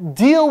Christ,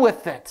 deal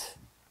with it.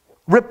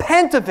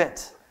 Repent of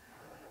it.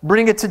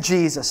 Bring it to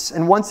Jesus.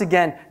 And once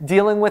again,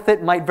 dealing with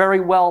it might very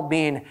well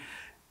mean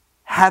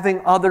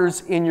having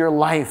others in your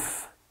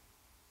life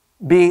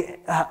be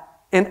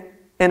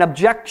an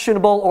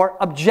objectionable or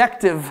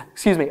objective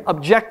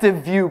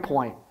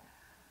viewpoint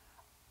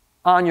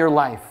on your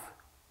life,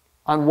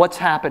 on what's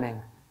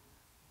happening,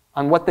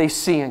 on what they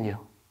see in you.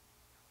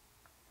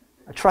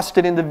 A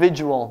trusted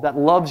individual that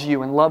loves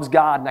you and loves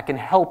God and that can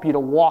help you to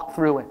walk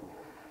through it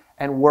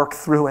and work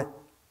through it.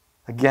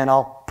 Again,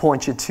 I'll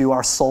point you to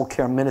our soul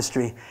care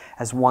ministry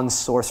as one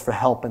source for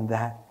help in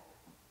that.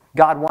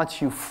 God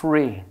wants you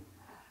free.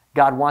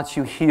 God wants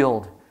you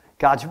healed.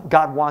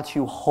 God wants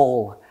you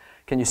whole.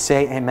 Can you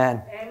say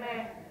amen?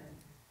 Amen.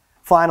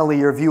 Finally,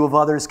 your view of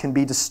others can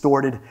be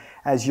distorted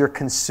as you're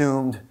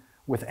consumed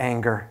with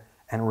anger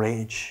and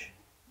rage.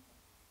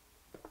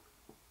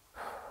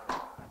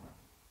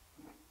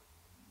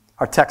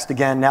 Our text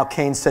again, now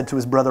Cain said to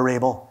his brother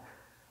Abel,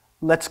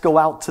 "Let's go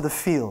out to the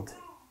field."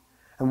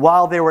 And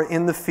while they were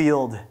in the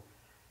field,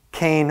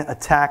 Cain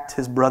attacked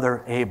his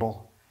brother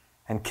Abel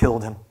and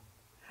killed him.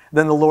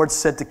 Then the Lord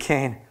said to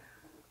Cain,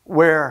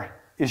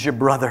 "Where is your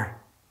brother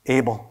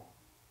Abel?"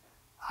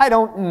 "I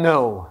don't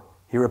know,"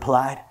 he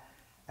replied.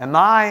 "Am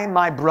I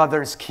my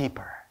brother's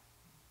keeper?"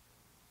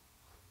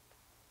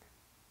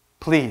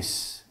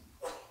 Please,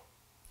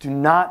 do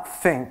not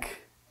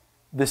think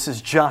this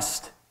is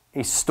just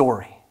a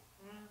story.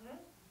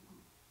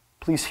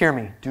 Please hear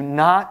me. Do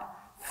not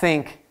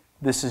think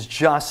this is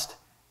just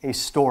a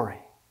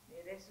story.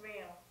 It is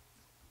real.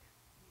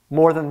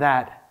 More than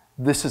that,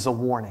 this is a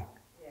warning.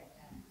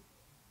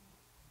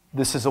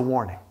 This is a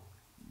warning.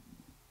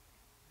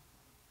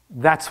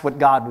 That's what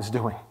God was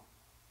doing.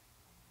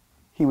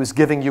 He was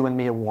giving you and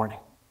me a warning.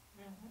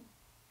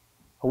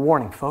 A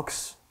warning,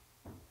 folks.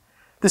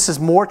 This is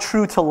more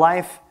true to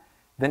life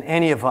than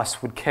any of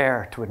us would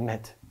care to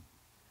admit.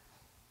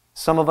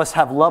 Some of us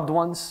have loved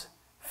ones,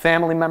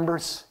 family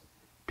members,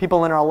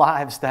 people in our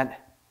lives that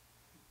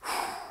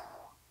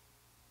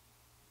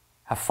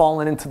have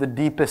fallen into the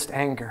deepest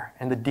anger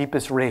and the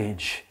deepest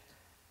rage,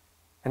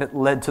 and it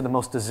led to the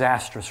most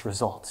disastrous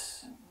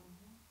results.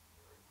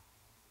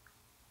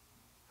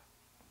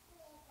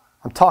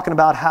 I'm talking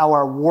about how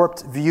our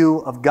warped view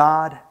of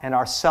God and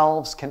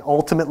ourselves can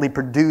ultimately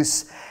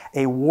produce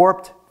a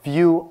warped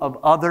view of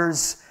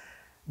others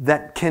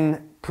that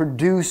can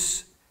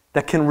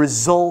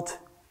result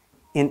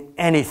in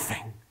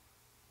anything.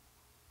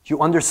 Do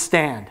you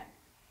understand?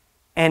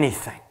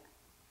 Anything.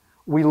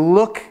 We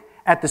look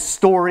at the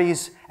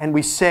stories and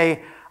we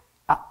say,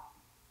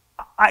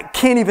 I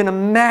can't even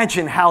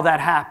imagine how that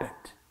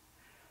happened.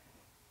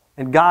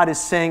 And God is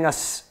saying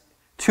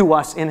to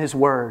us in His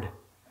Word,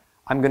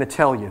 I'm going to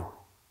tell you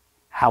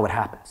how it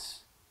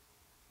happens.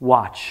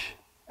 Watch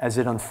as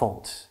it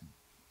unfolds.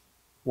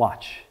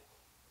 Watch.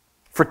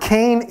 For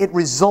Cain, it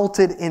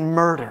resulted in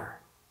murder.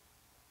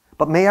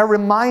 But may I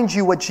remind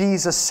you what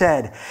Jesus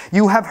said.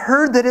 You have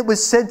heard that it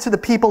was said to the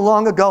people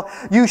long ago,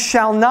 you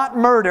shall not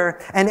murder,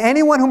 and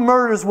anyone who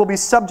murders will be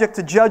subject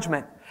to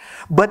judgment.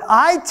 But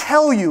I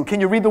tell you, can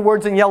you read the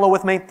words in yellow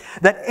with me?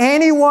 That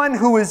anyone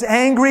who is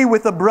angry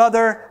with a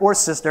brother or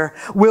sister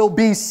will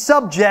be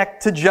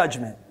subject to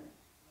judgment.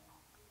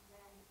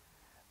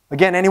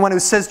 Again, anyone who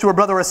says to a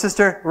brother or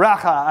sister,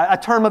 racha, a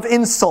term of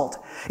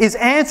insult, is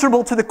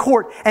answerable to the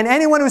court. And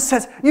anyone who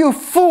says, you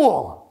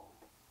fool,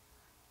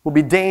 will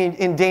be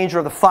in danger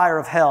of the fire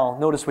of hell.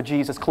 Notice what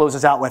Jesus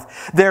closes out with.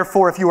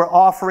 Therefore, if you are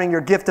offering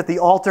your gift at the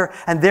altar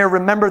and there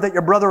remember that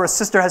your brother or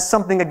sister has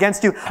something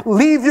against you,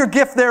 leave your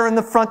gift there in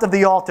the front of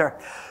the altar.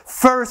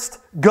 First,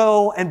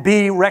 go and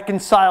be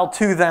reconciled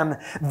to them.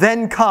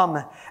 Then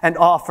come and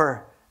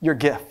offer your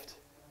gift.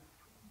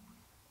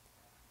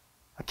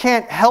 I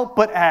can't help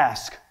but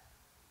ask,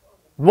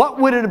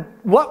 what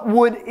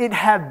would it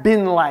have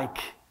been like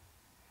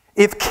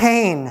if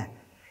Cain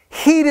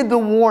heeded the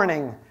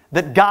warning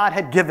that God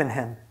had given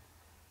him,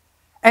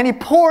 and he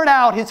poured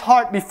out his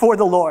heart before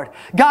the Lord?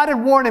 God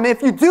had warned him,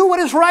 if you do what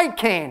is right,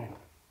 Cain,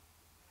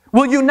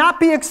 will you not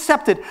be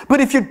accepted?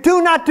 But if you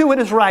do not do what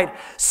is right,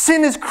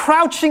 sin is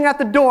crouching at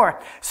the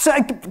door. So,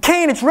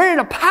 Cain, it's ready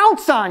to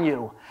pounce on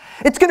you.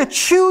 It's going to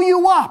chew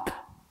you up.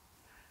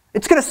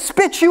 It's going to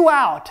spit you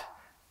out.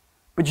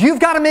 But you've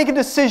got to make a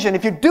decision.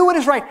 If you do what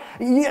is right,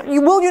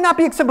 will you not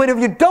be accepted? But if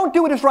you don't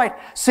do what is right,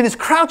 sin is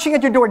crouching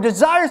at your door,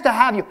 desires to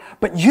have you.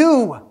 But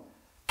you,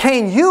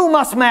 Cain, you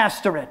must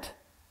master it.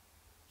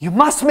 You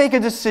must make a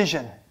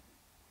decision.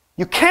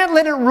 You can't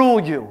let it rule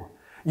you.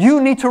 You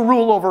need to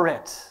rule over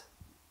it.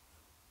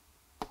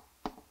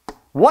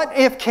 What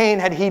if Cain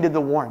had heeded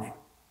the warning?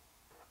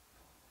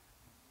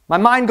 My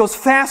mind goes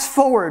fast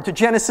forward to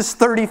Genesis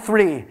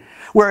 33,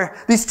 where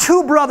these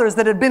two brothers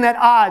that had been at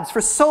odds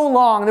for so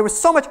long, there was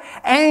so much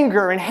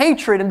anger and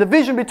hatred and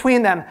division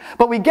between them.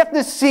 But we get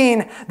this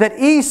scene that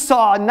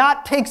Esau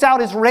not takes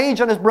out his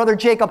rage on his brother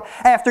Jacob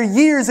after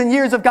years and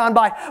years have gone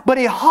by, but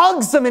he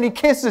hugs him and he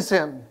kisses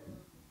him.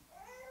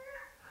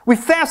 We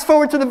fast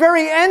forward to the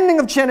very ending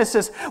of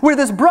Genesis, where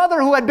this brother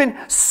who had been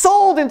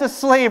sold into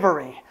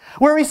slavery,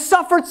 where he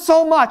suffered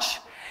so much,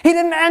 he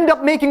didn't end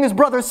up making his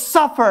brothers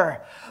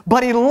suffer,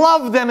 but he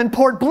loved them and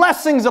poured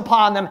blessings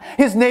upon them.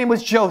 His name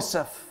was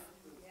Joseph.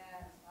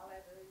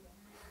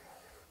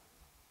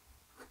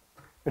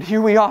 But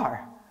here we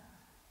are.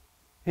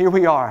 Here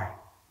we are,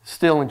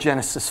 still in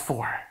Genesis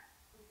 4.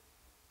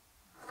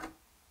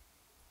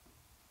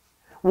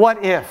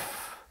 What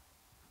if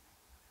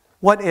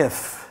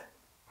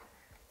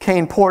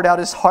Cain poured out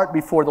his heart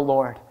before the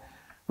Lord,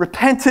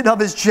 repented of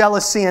his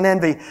jealousy and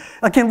envy,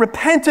 again,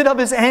 repented of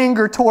his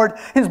anger toward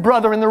his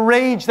brother and the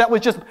rage that was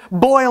just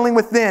boiling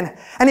within.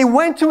 And he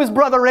went to his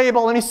brother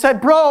Abel and he said,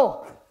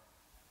 Bro,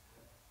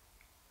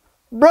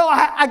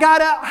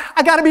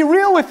 I gotta be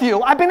real with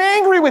you. I've been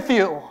angry with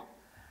you.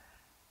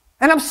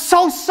 And I'm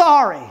so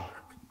sorry.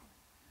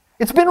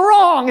 It's been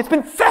wrong. It's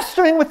been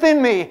festering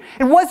within me.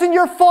 It wasn't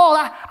your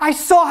fault. I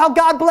saw how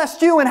God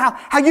blessed you and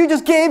how you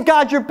just gave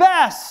God your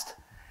best.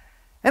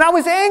 And I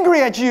was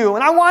angry at you,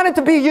 and I wanted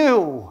to be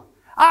you.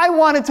 I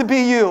wanted to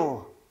be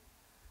you.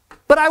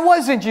 But I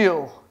wasn't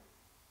you.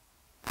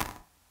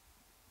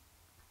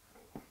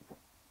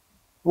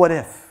 What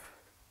if?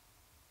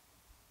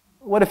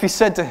 What if he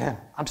said to him,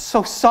 I'm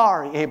so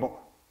sorry, Abel.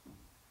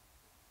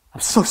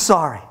 I'm so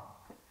sorry.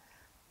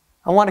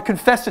 I want to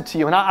confess it to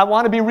you, and I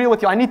want to be real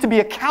with you. I need to be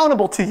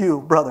accountable to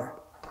you, brother.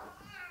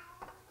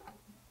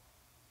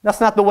 That's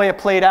not the way it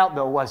played out,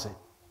 though, was it?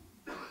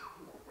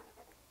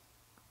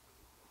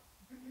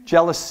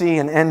 Jealousy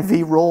and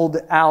envy rolled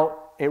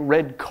out a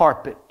red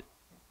carpet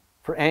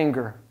for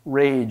anger,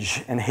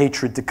 rage, and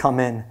hatred to come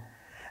in.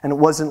 And it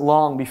wasn't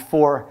long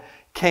before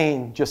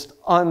Cain just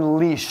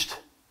unleashed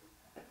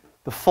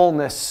the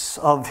fullness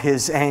of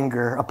his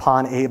anger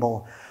upon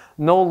Abel,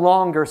 no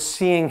longer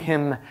seeing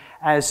him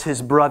as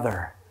his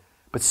brother,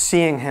 but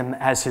seeing him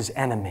as his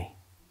enemy.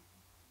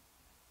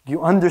 Do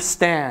you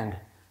understand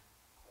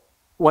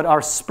what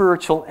our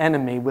spiritual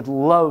enemy would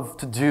love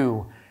to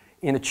do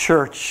in a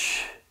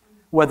church,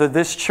 whether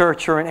this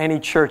church or in any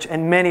church,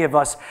 and many of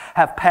us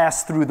have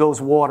passed through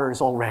those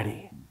waters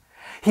already?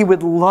 He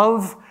would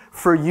love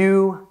for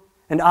you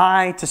and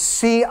I to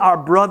see our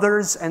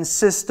brothers and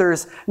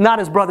sisters, not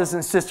as brothers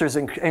and sisters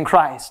in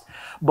Christ,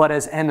 but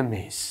as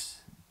enemies.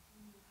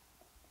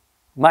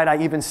 Might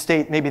I even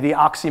state maybe the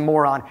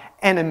oxymoron,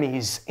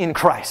 enemies in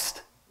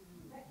Christ.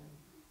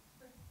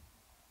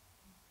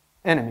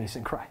 Enemies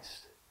in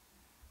Christ.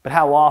 But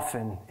how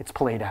often it's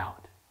played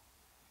out.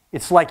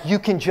 It's like you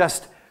can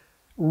just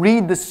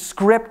read the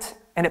script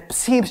and it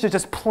seems to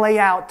just play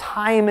out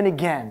time and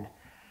again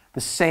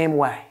the same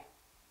way.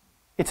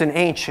 It's an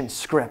ancient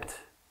script.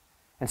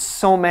 And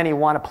so many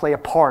want to play a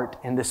part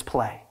in this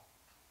play.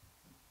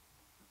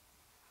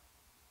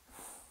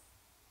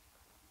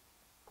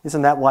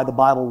 Isn't that why the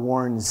Bible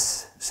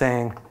warns,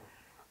 saying,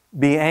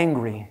 be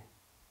angry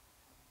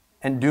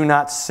and do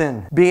not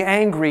sin. Be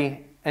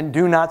angry and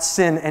do not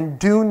sin, and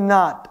do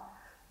not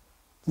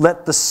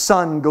let the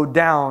sun go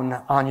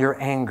down on your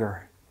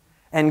anger,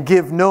 and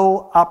give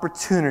no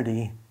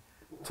opportunity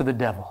to the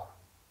devil.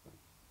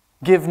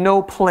 Give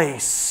no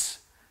place.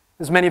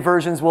 As many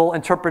versions will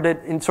interpret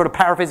it in sort of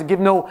paraphrase, give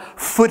no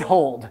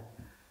foothold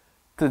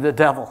to the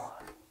devil.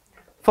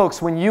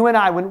 Folks, when you and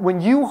I,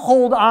 when you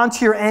hold on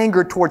to your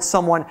anger towards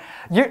someone,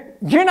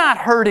 you're not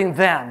hurting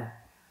them.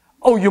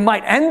 Oh, you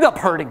might end up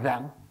hurting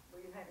them.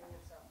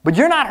 But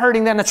you're not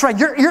hurting them. That's right.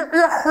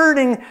 You're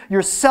hurting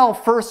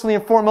yourself firstly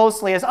and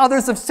foremostly, as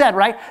others have said,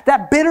 right?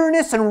 That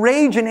bitterness and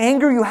rage and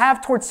anger you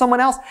have towards someone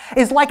else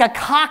is like a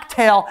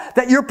cocktail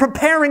that you're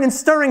preparing and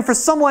stirring for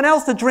someone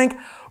else to drink,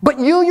 but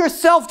you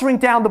yourself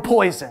drink down the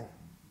poison.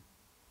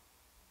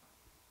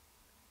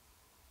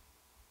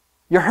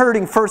 You're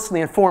hurting firstly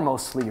and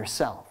foremostly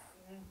yourself.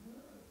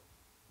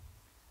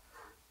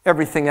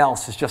 Everything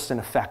else is just an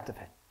effect of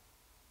it.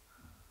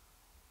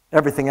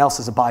 Everything else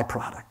is a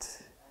byproduct.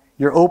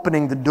 You're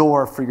opening the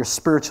door for your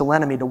spiritual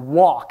enemy to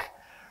walk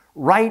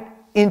right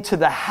into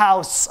the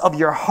house of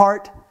your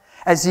heart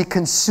as he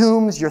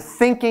consumes your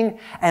thinking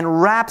and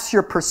wraps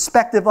your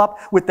perspective up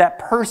with that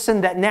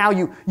person that now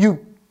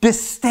you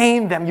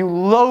disdain them, you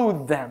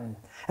loathe them.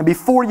 And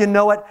before you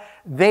know it,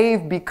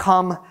 they've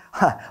become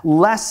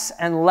less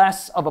and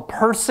less of a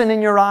person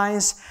in your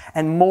eyes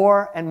and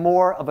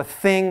more of a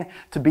thing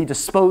to be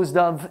disposed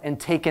of and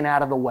taken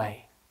out of the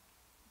way.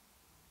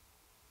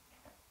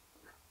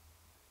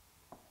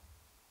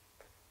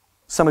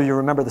 Some of you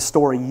remember the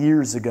story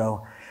years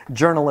ago.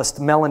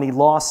 Journalist Melanie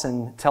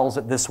Lawson tells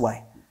it this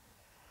way.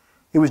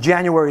 It was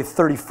January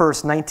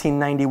 31st,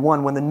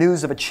 1991, when the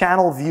news of a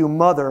Channel View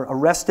mother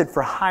arrested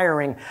for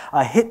hiring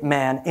a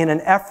hitman in an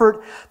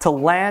effort to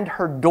land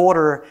her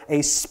daughter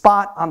a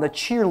spot on the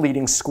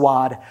cheerleading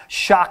squad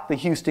shocked the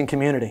Houston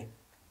community.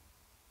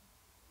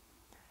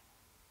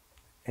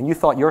 And you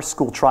thought your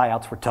school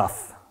tryouts were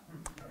tough.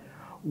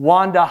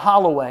 Wanda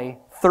Holloway,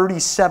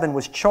 37,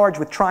 was charged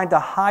with trying to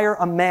hire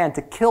a man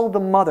to kill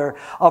the mother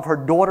of her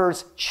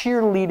daughter's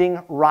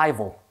cheerleading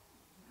rival.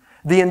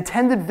 The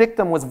intended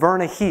victim was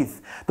Verna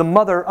Heath, the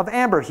mother of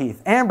Amber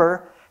Heath.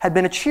 Amber had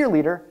been a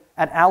cheerleader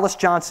at Alice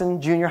Johnson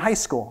Junior High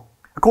School.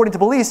 According to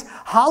police,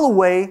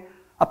 Holloway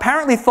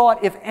apparently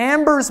thought if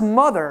Amber's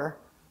mother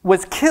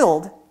was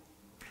killed,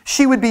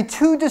 she would be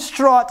too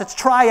distraught to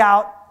try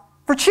out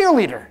for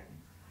cheerleader,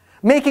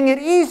 making it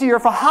easier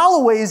for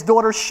Holloway's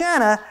daughter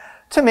Shanna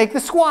to make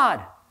the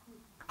squad.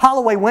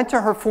 Holloway went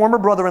to her former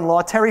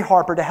brother-in-law, Terry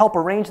Harper, to help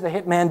arrange the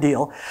hitman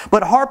deal,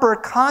 but Harper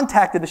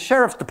contacted the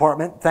sheriff's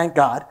department, thank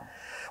God.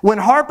 When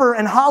Harper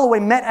and Holloway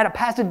met at a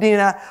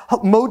Pasadena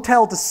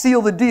motel to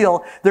seal the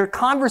deal, their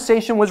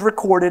conversation was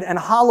recorded and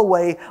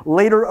Holloway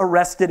later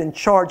arrested and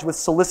charged with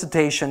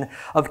solicitation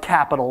of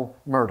capital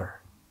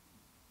murder.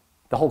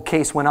 The whole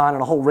case went on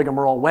in a whole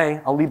rigmarole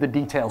way. I'll leave the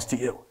details to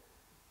you.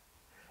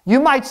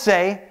 You might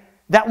say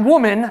that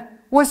woman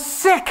was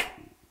sick.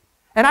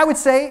 And I would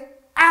say,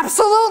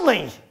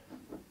 absolutely.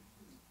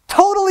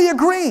 Totally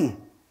agree.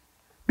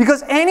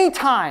 Because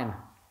anytime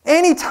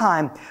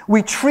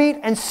we treat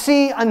and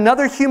see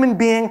another human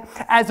being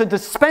as a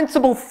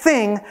dispensable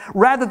thing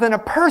rather than a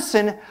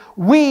person,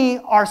 we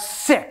are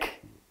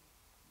sick.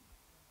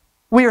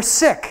 We are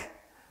sick.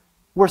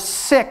 We're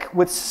sick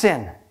with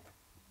sin.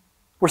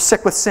 We're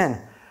sick with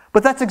sin.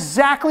 But that's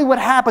exactly what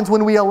happens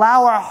when we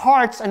allow our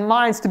hearts and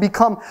minds to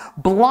become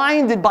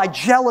blinded by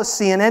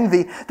jealousy and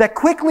envy that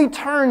quickly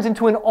turns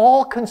into an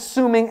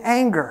all-consuming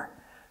anger,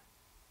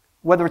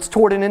 whether it's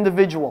toward an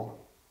individual,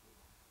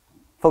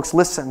 folks,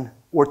 listen,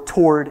 or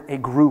toward a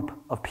group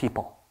of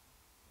people.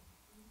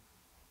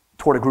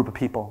 Toward a group of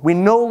people. We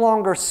no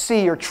longer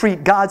see or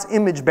treat God's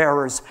image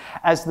bearers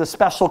as the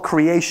special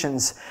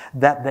creations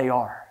that they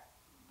are.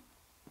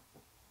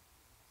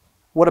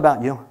 What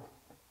about you?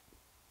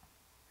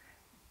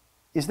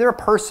 Is there a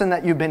person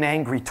that you've been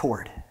angry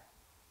toward?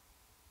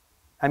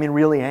 I mean,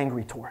 really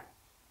angry toward.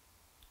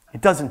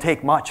 It doesn't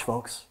take much,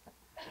 folks.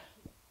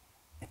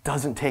 It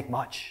doesn't take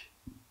much.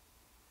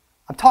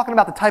 I'm talking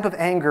about the type of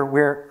anger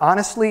where,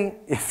 honestly,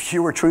 if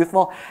you were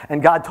truthful,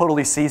 and God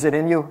totally sees it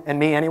in you, and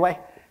me anyway,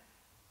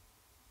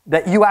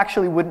 that you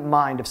actually wouldn't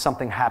mind if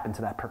something happened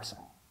to that person.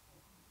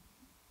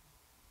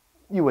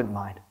 You wouldn't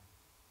mind.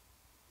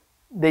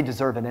 They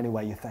deserve it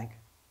anyway, you think.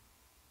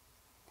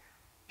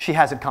 She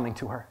has it coming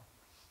to her.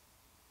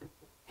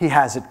 He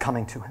has it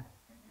coming to him.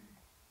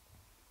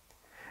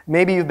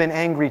 Maybe you've been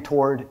angry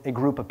toward a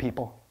group of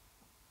people.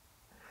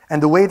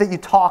 And the way that you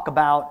talk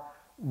about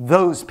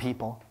those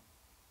people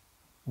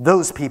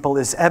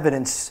is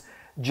evidence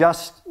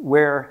just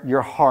where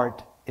your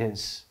heart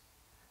is.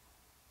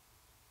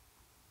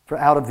 For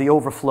out of the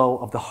overflow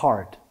of the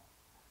heart,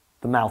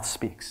 the mouth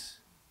speaks.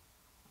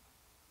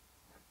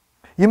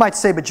 You might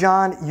say, but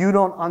John, you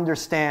don't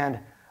understand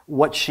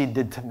what she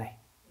did to me.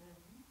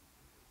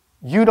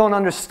 You don't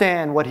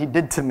understand what he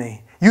did to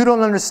me. You don't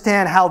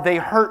understand how they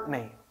hurt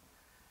me.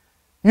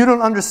 You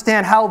don't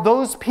understand how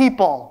those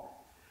people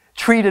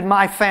treated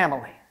my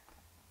family.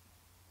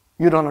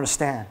 You don't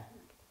understand.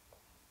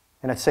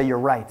 And I'd say, you're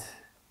right.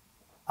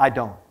 I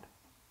don't.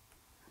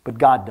 But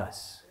God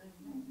does.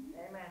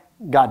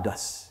 God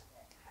does.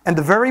 And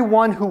the very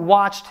one who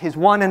watched his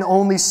one and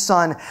only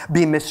son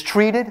be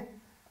mistreated,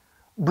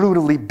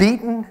 brutally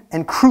beaten,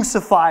 and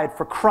crucified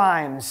for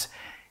crimes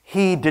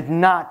he did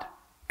not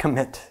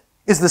commit,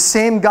 is the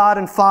same God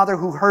and Father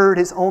who heard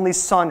his only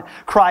Son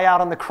cry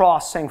out on the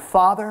cross saying,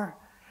 Father,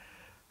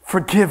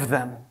 forgive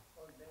them,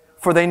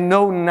 for they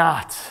know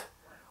not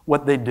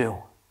what they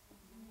do.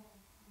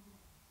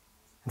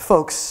 And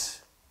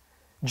folks,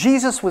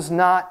 Jesus was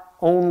not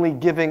only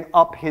giving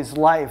up his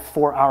life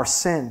for our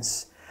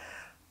sins,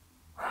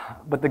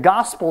 but the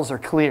Gospels are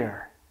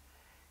clear.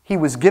 He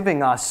was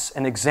giving us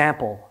an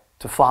example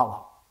to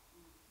follow.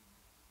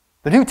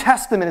 The New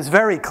Testament is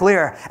very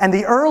clear, and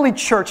the early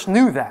church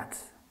knew that.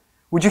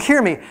 Would you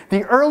hear me?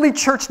 The early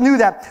church knew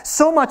that,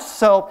 so much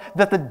so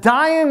that the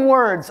dying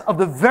words of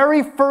the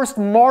very first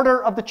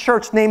martyr of the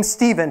church named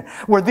Stephen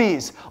were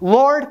these: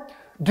 Lord,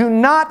 do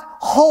not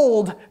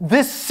hold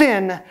this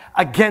sin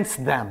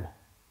against them.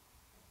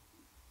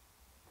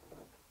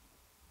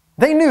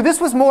 They knew this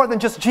was more than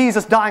just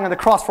Jesus dying on the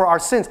cross for our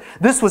sins.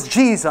 This was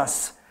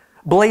Jesus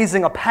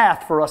blazing a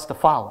path for us to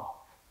follow.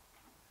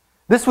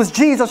 This was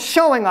Jesus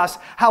showing us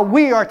how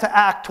we are to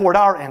act toward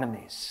our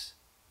enemies.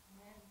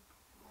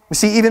 We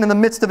see even in the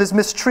midst of his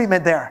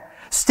mistreatment there,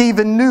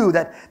 Stephen knew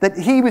that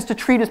he was to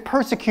treat his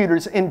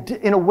persecutors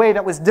in a way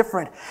that was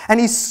different. And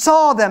he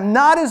saw them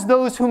not as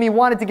those whom he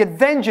wanted to get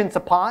vengeance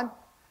upon.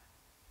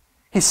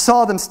 He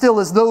saw them still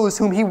as those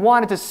whom he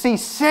wanted to see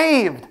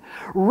saved,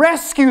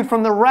 rescued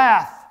from the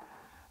wrath,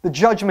 the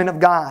judgment of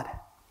God.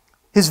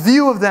 His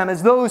view of them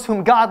as those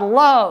whom God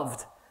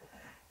loved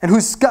and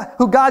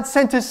who God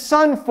sent his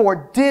Son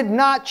for did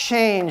not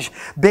change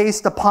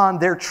based upon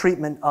their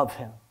treatment of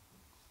him.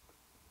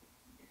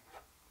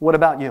 What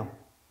about you?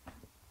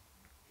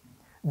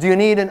 Do you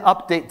need an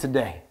update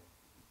today?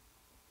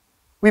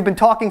 We've been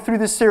talking through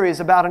this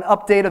series about an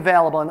update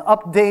available, an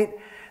update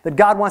that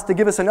God wants to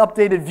give us, an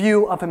updated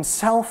view of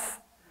himself,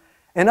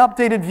 an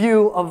updated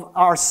view of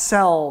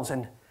ourselves,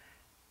 and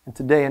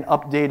today an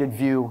updated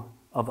view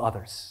of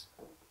others.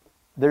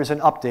 There's an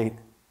update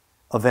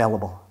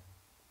available.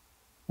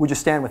 Would you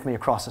stand with me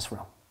across this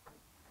room?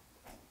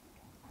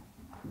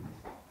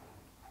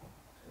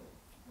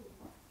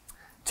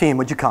 Team,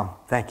 would you come?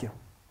 Thank you.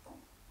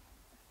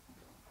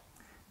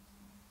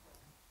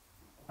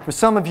 For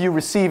some of you,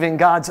 receiving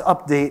God's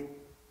update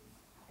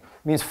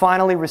means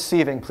finally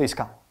receiving, please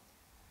come,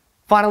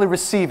 finally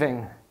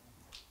receiving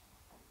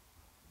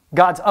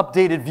God's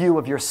updated view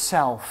of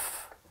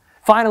yourself,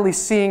 finally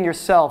seeing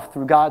yourself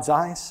through God's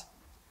eyes.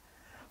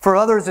 For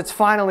others, it's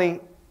finally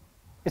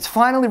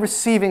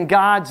receiving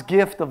God's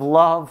gift of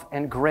love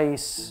and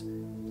grace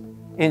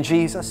in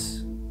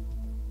Jesus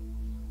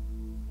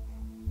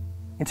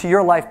into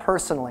your life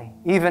personally,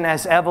 even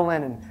as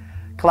Evelyn and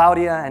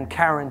Claudia and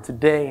Karen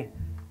today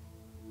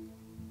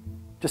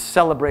just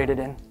celebrated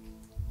in.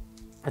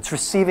 It's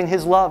receiving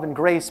his love and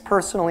grace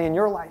personally in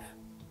your life.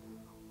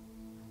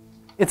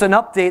 It's an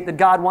update that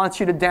God wants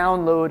you to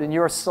download in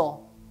your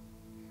soul.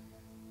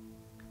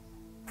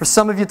 For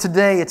some of you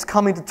today, it's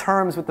coming to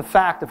terms with the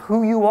fact of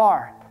who you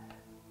are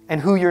and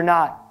who you're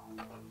not.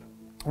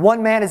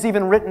 One man has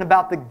even written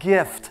about the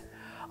gift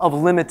of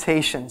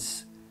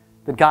limitations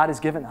that God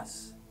has given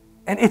us.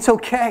 And it's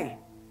okay.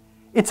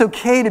 It's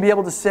okay to be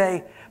able to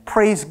say,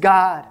 praise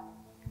God.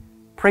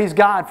 Praise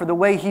God for the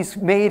way he's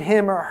made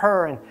him or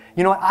her. And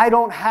you know what? I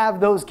don't have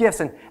those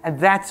gifts, and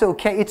that's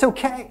okay. It's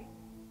okay.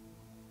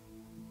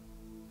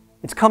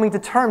 It's coming to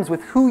terms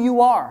with who you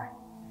are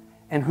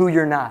and who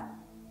you're not.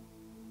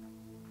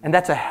 And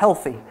that's a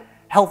healthy,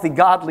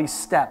 godly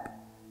step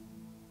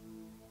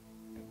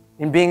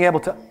in being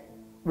able to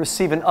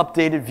receive an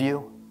updated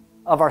view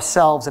of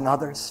ourselves and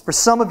others. For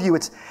some of you,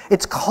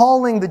 it's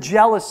calling the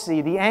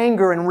jealousy, the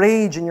anger and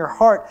rage in your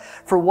heart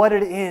for what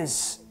it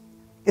is.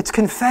 It's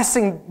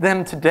confessing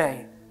them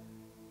today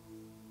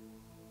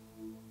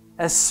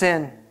as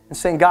sin and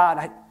saying,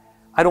 God,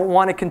 I don't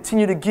want to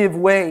continue to give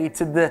way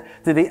to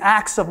the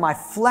acts of my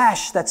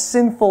flesh, that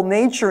sinful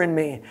nature in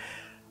me,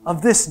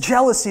 of this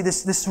jealousy,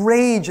 this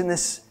rage, and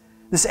this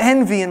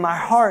envy in my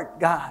heart,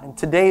 God. And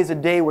today is a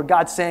day where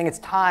God's saying it's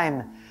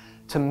time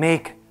to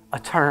make a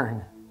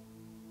turn.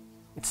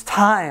 It's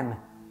time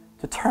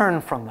to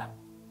turn from them.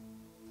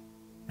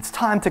 It's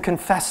time to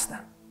confess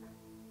them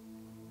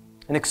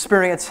and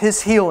experience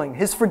his healing,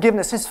 his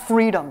forgiveness, his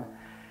freedom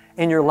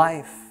in your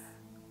life.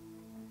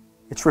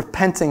 It's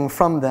repenting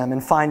from them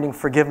and finding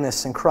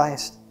forgiveness in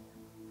Christ.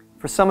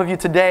 For some of you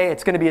today,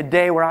 it's going to be a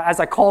day where, as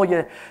I call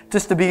you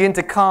just to begin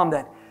to come,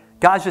 that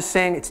God's just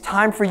saying it's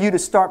time for you to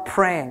start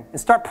praying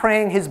and start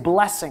praying his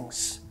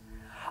blessings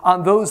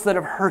on those that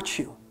have hurt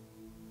you.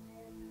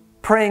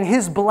 Praying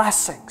his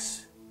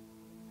blessings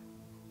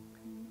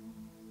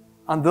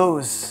on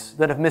those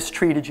that have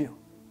mistreated you.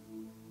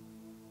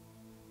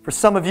 For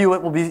some of you,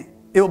 it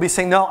will be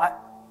saying, no,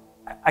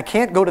 I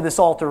can't go to this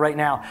altar right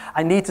now.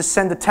 I need to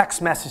send a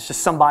text message to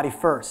somebody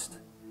first.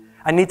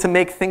 I need to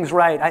make things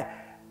right.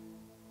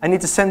 I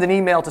need to send an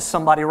email to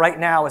somebody right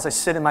now as I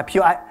sit in my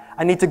pew.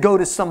 I need to go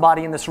to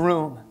somebody in this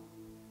room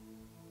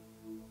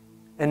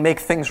and make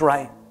things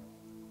right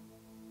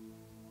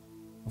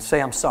and say,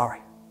 I'm sorry.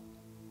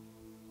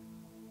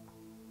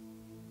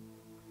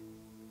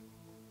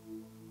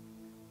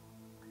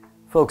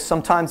 Folks,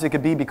 sometimes it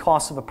could be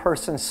because of a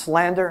person's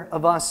slander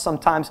of us.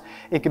 Sometimes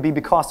it could be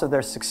because of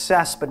their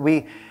success, but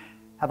we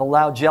have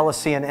allowed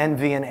jealousy and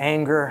envy and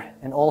anger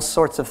and all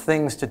sorts of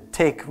things to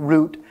take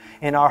root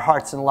in our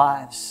hearts and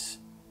lives.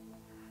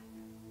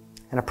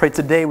 And I pray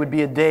today would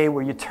be a day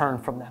where you turn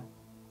from them.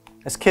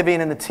 As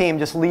Kivian and the team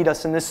just lead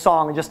us in this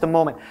song in just a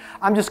moment,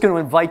 I'm just going to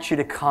invite you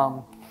to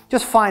come.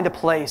 Just find a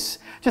place,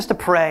 just to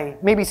pray.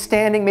 Maybe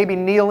standing, maybe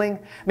kneeling,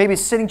 maybe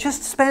sitting.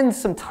 Just spend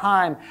some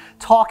time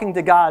talking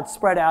to God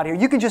spread out here.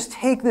 You can just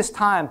take this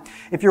time,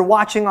 if you're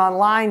watching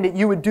online, that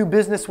you would do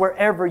business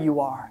wherever you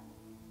are.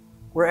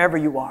 Wherever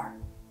you are.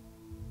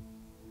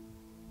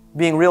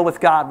 Being real with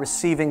God,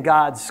 receiving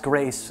God's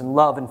grace and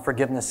love and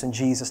forgiveness in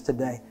Jesus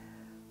today.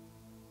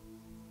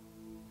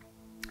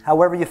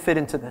 However you fit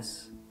into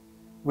this,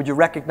 would you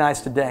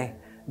recognize today,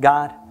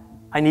 God,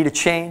 I need a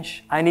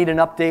change, I need an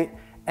update,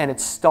 and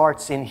it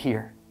starts in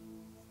here.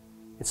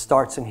 It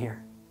starts in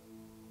here.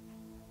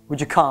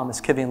 Would you come as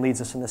Kivian leads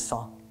us in this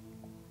song?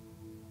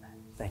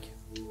 Thank you.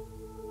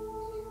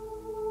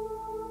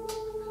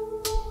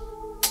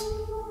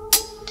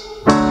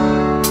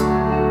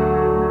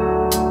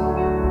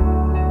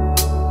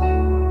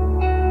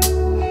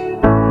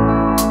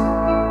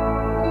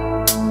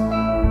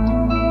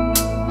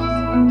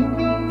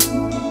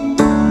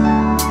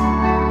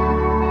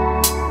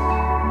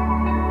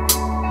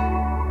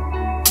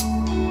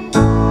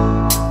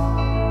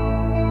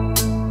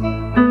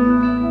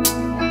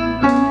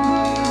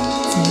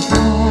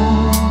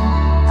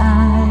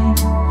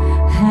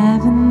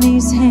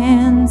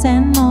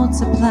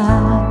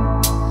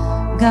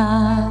 multiply,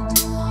 God,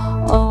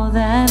 all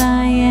that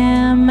I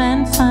am,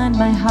 and find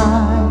my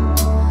heart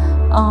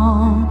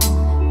on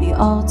the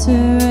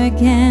altar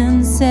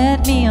again.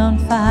 Set me on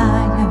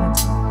fire,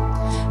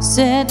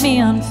 set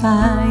me on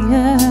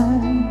fire.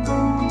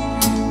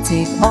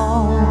 Take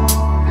all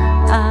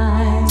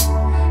I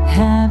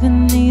have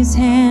in these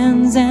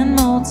hands and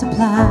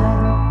multiply,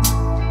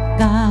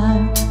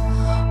 God,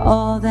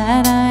 all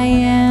that I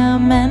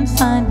am, and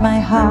find my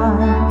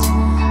heart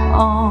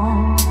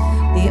on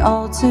the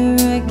altar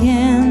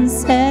again.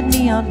 Set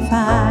me on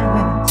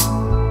fire,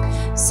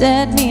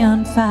 set me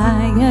on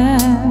fire.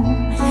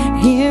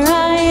 Here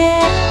I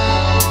am,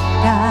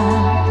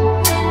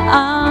 God,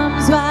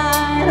 arms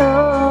wide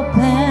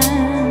open,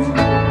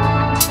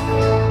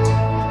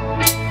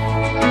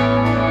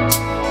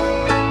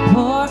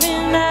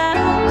 pouring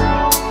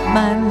out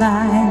my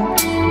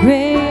life,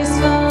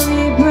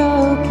 gracefully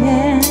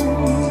broken.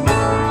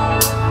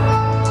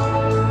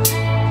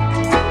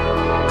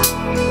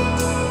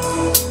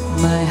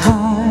 My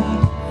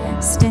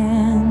heart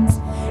stands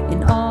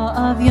in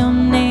awe of your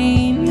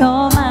name.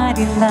 Your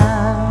mighty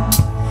love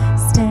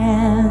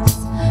stands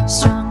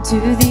strong to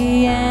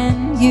the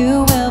end.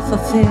 You will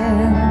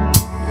fulfill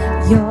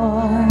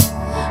your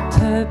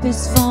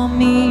purpose for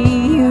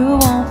me. You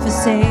won't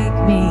forsake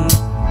me,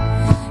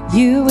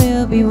 you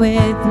will be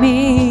with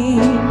me.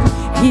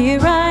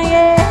 Here I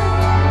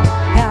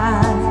am,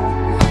 God,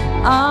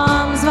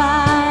 arms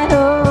wide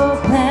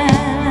open,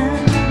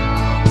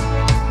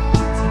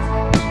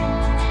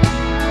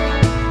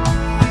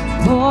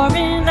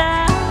 pouring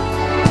out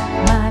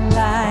my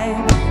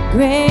life,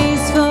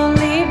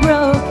 gracefully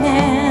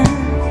broken.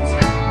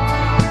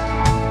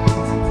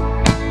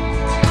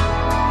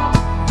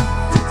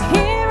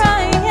 Here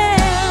I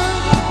am,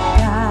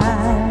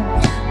 God,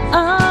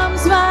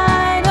 arms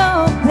wide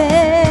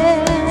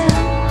open,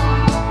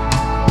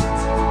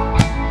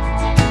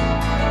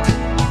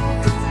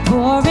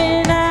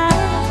 pouring out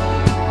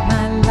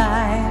my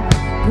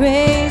life,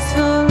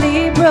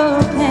 gracefully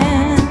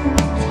broken.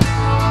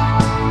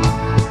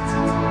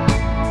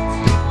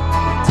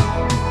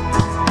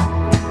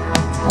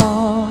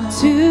 All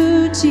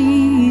to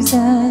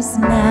Jesus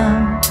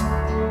now,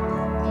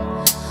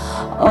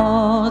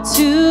 all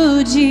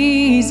to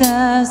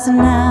Jesus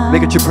now.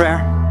 Make it your prayer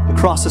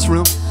across this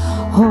room.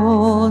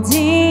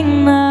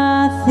 Holding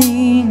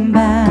nothing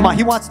back. Come on,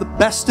 he wants the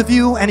best of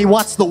you and he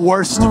wants the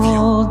worst of you.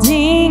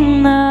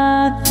 Holding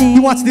nothing. He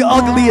wants the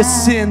back.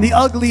 ugliest sin, the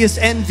ugliest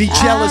envy,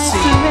 jealousy.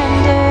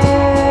 I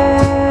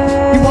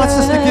surrender. He wants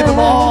us to give him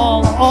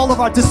all of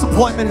our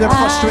disappointment and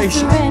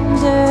frustration,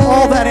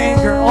 all that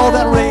anger, all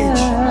that rage.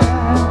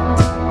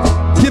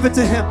 Give it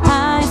to him.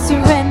 I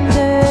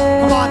surrender.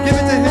 Come on, give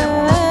it to him.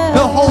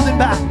 No holding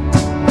back.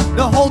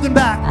 No holding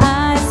back.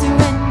 I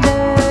surrender.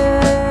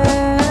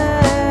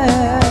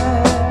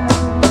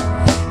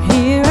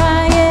 Here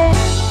I am,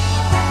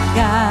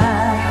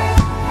 God,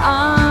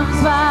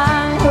 arms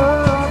wide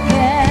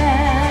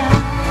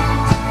open.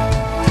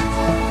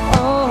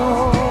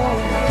 Oh,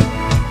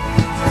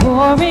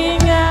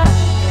 pouring out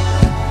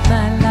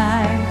my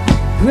life,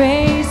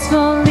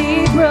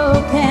 gracefully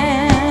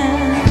broken.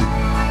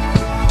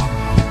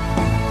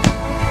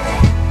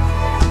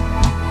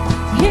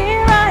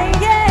 Here I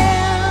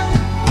am,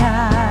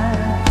 God,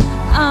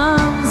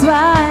 arms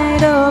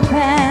wide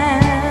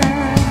open.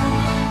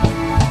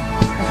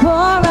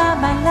 Pour out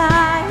my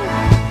life,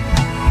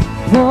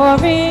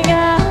 pouring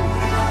out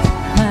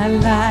my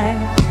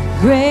life,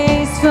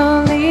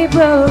 gracefully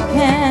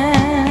broken.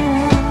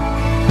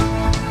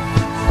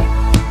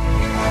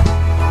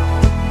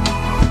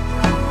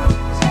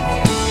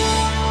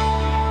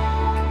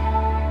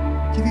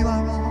 Give you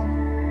our all.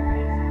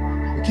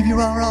 Give you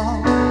our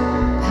all.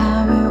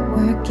 Power at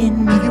work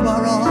in me. Give you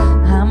our all.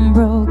 I'm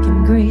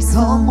broken,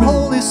 gracefully. Come,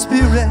 Holy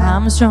Spirit.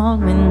 I'm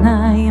strong when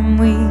I am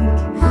weak.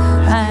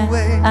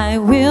 I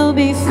will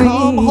be free.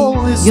 Come,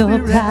 Holy Your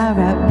Spirit.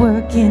 power at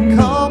work in me.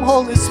 Come,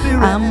 Holy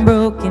Spirit. I'm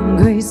broken,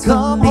 gracefully.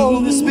 Come,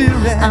 Holy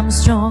Spirit. I'm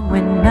strong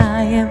when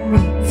I am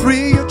weak.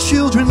 Free your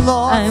children,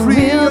 Lord. I Free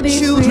will your be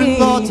children, free.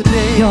 Lord,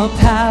 today. Your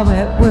power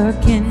at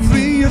work in me.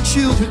 Free your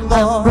children, I'm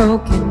Lord.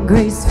 broken,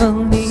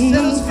 gracefully.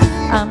 Set us free,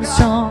 I'm God.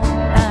 strong,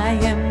 I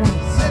am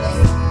weak. Set us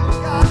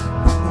free, God.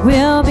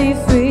 Will be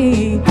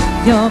free.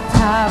 Your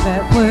power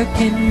at work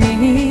in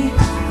me.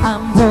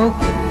 I'm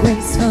broken,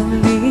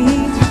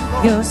 gracefully.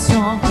 You're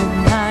strong when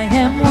I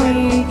am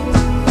weak.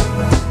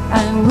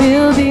 I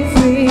will be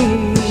free.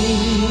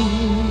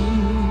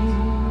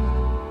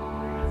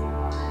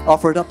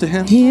 Offer it up to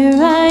him. Here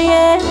I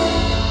am,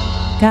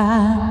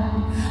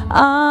 God,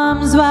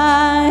 arms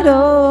wide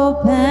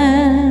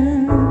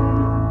open,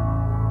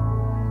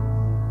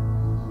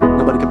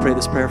 Nobody can pray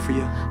this prayer for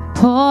you.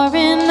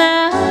 pouring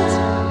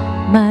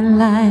out my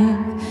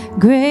life,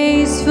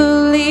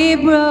 gracefully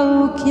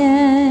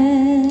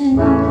broken.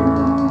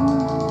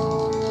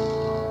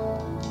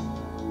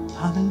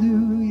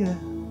 Hallelujah.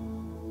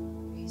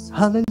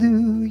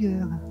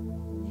 Hallelujah.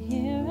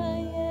 Here I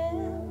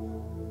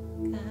am,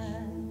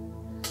 God,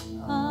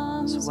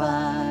 arms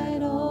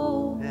wide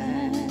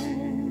open.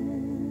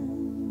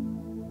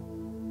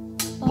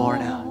 Pour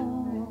it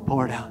out.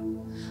 Pour it out.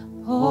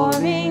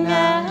 Pouring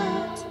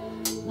out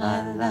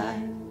my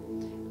life,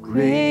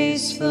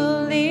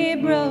 gracefully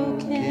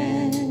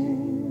broken.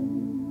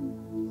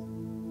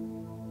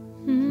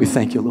 We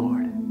thank you,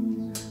 Lord.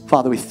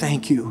 Father, we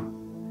thank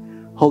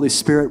you. Holy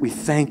Spirit, we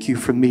thank you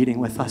for meeting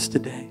with us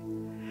today.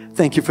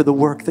 Thank you for the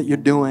work that you're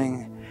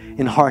doing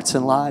in hearts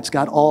and lives,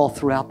 God, all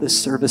throughout this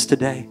service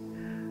today,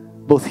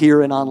 both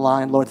here and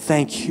online. Lord,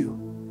 thank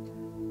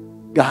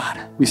you. God,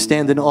 we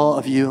stand in awe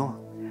of you.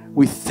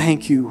 We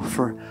thank you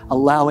for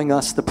allowing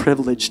us the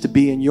privilege to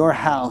be in your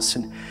house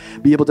and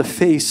be able to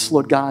face,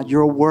 Lord God,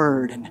 your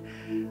word. And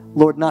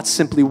Lord, not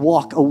simply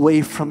walk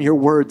away from your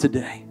word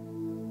today,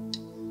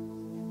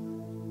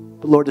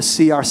 but Lord, to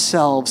see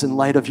ourselves in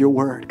light of your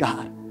word,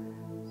 God,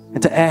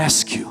 and to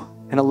ask you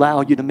and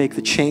allow you to make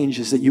the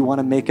changes that you want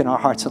to make in our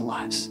hearts and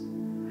lives,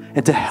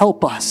 and to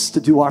help us to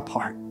do our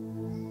part.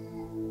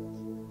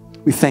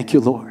 We thank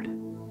you, Lord.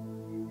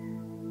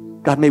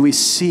 God, may we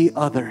see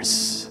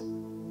others,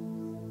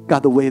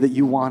 God, the way that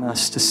you want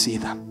us to see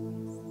them.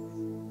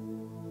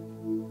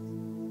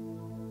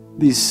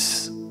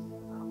 These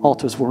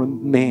altars will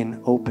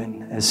remain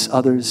open as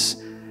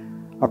others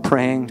are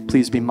praying.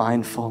 Please be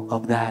mindful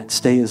of that.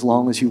 Stay as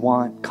long as you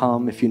want.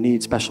 Come if you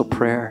need special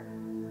prayer.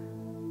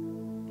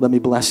 Let me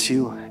bless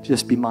you.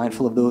 Just be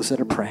mindful of those that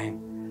are praying.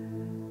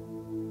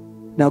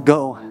 Now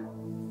go,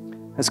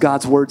 as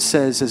God's word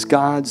says, as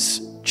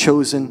God's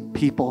chosen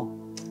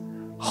people,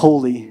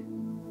 holy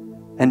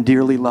and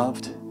dearly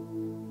loved.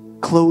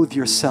 Clothe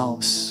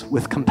yourselves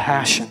with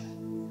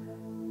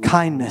compassion,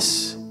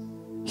 kindness,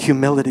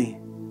 humility,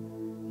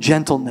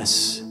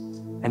 gentleness,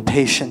 and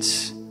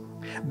patience.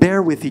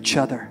 Bear with each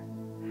other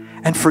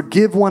and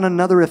forgive one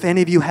another if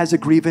any of you has a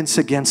grievance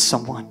against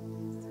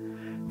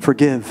someone.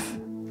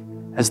 Forgive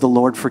as the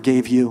Lord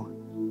forgave you.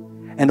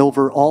 And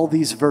over all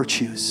these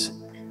virtues,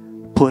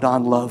 put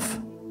on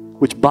love,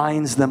 which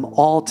binds them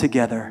all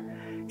together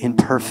in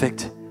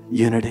perfect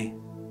unity.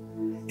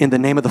 In the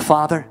name of the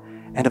Father,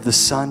 and of the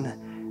Son,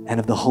 and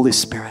of the Holy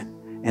Spirit.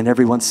 And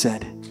everyone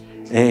said,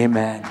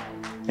 amen.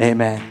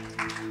 Amen.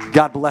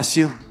 God bless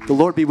you. The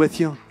Lord be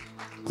with you.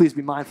 Please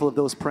be mindful of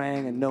those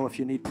praying, and know if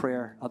you need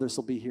prayer, others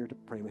will be here to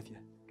pray with you.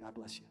 God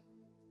bless you.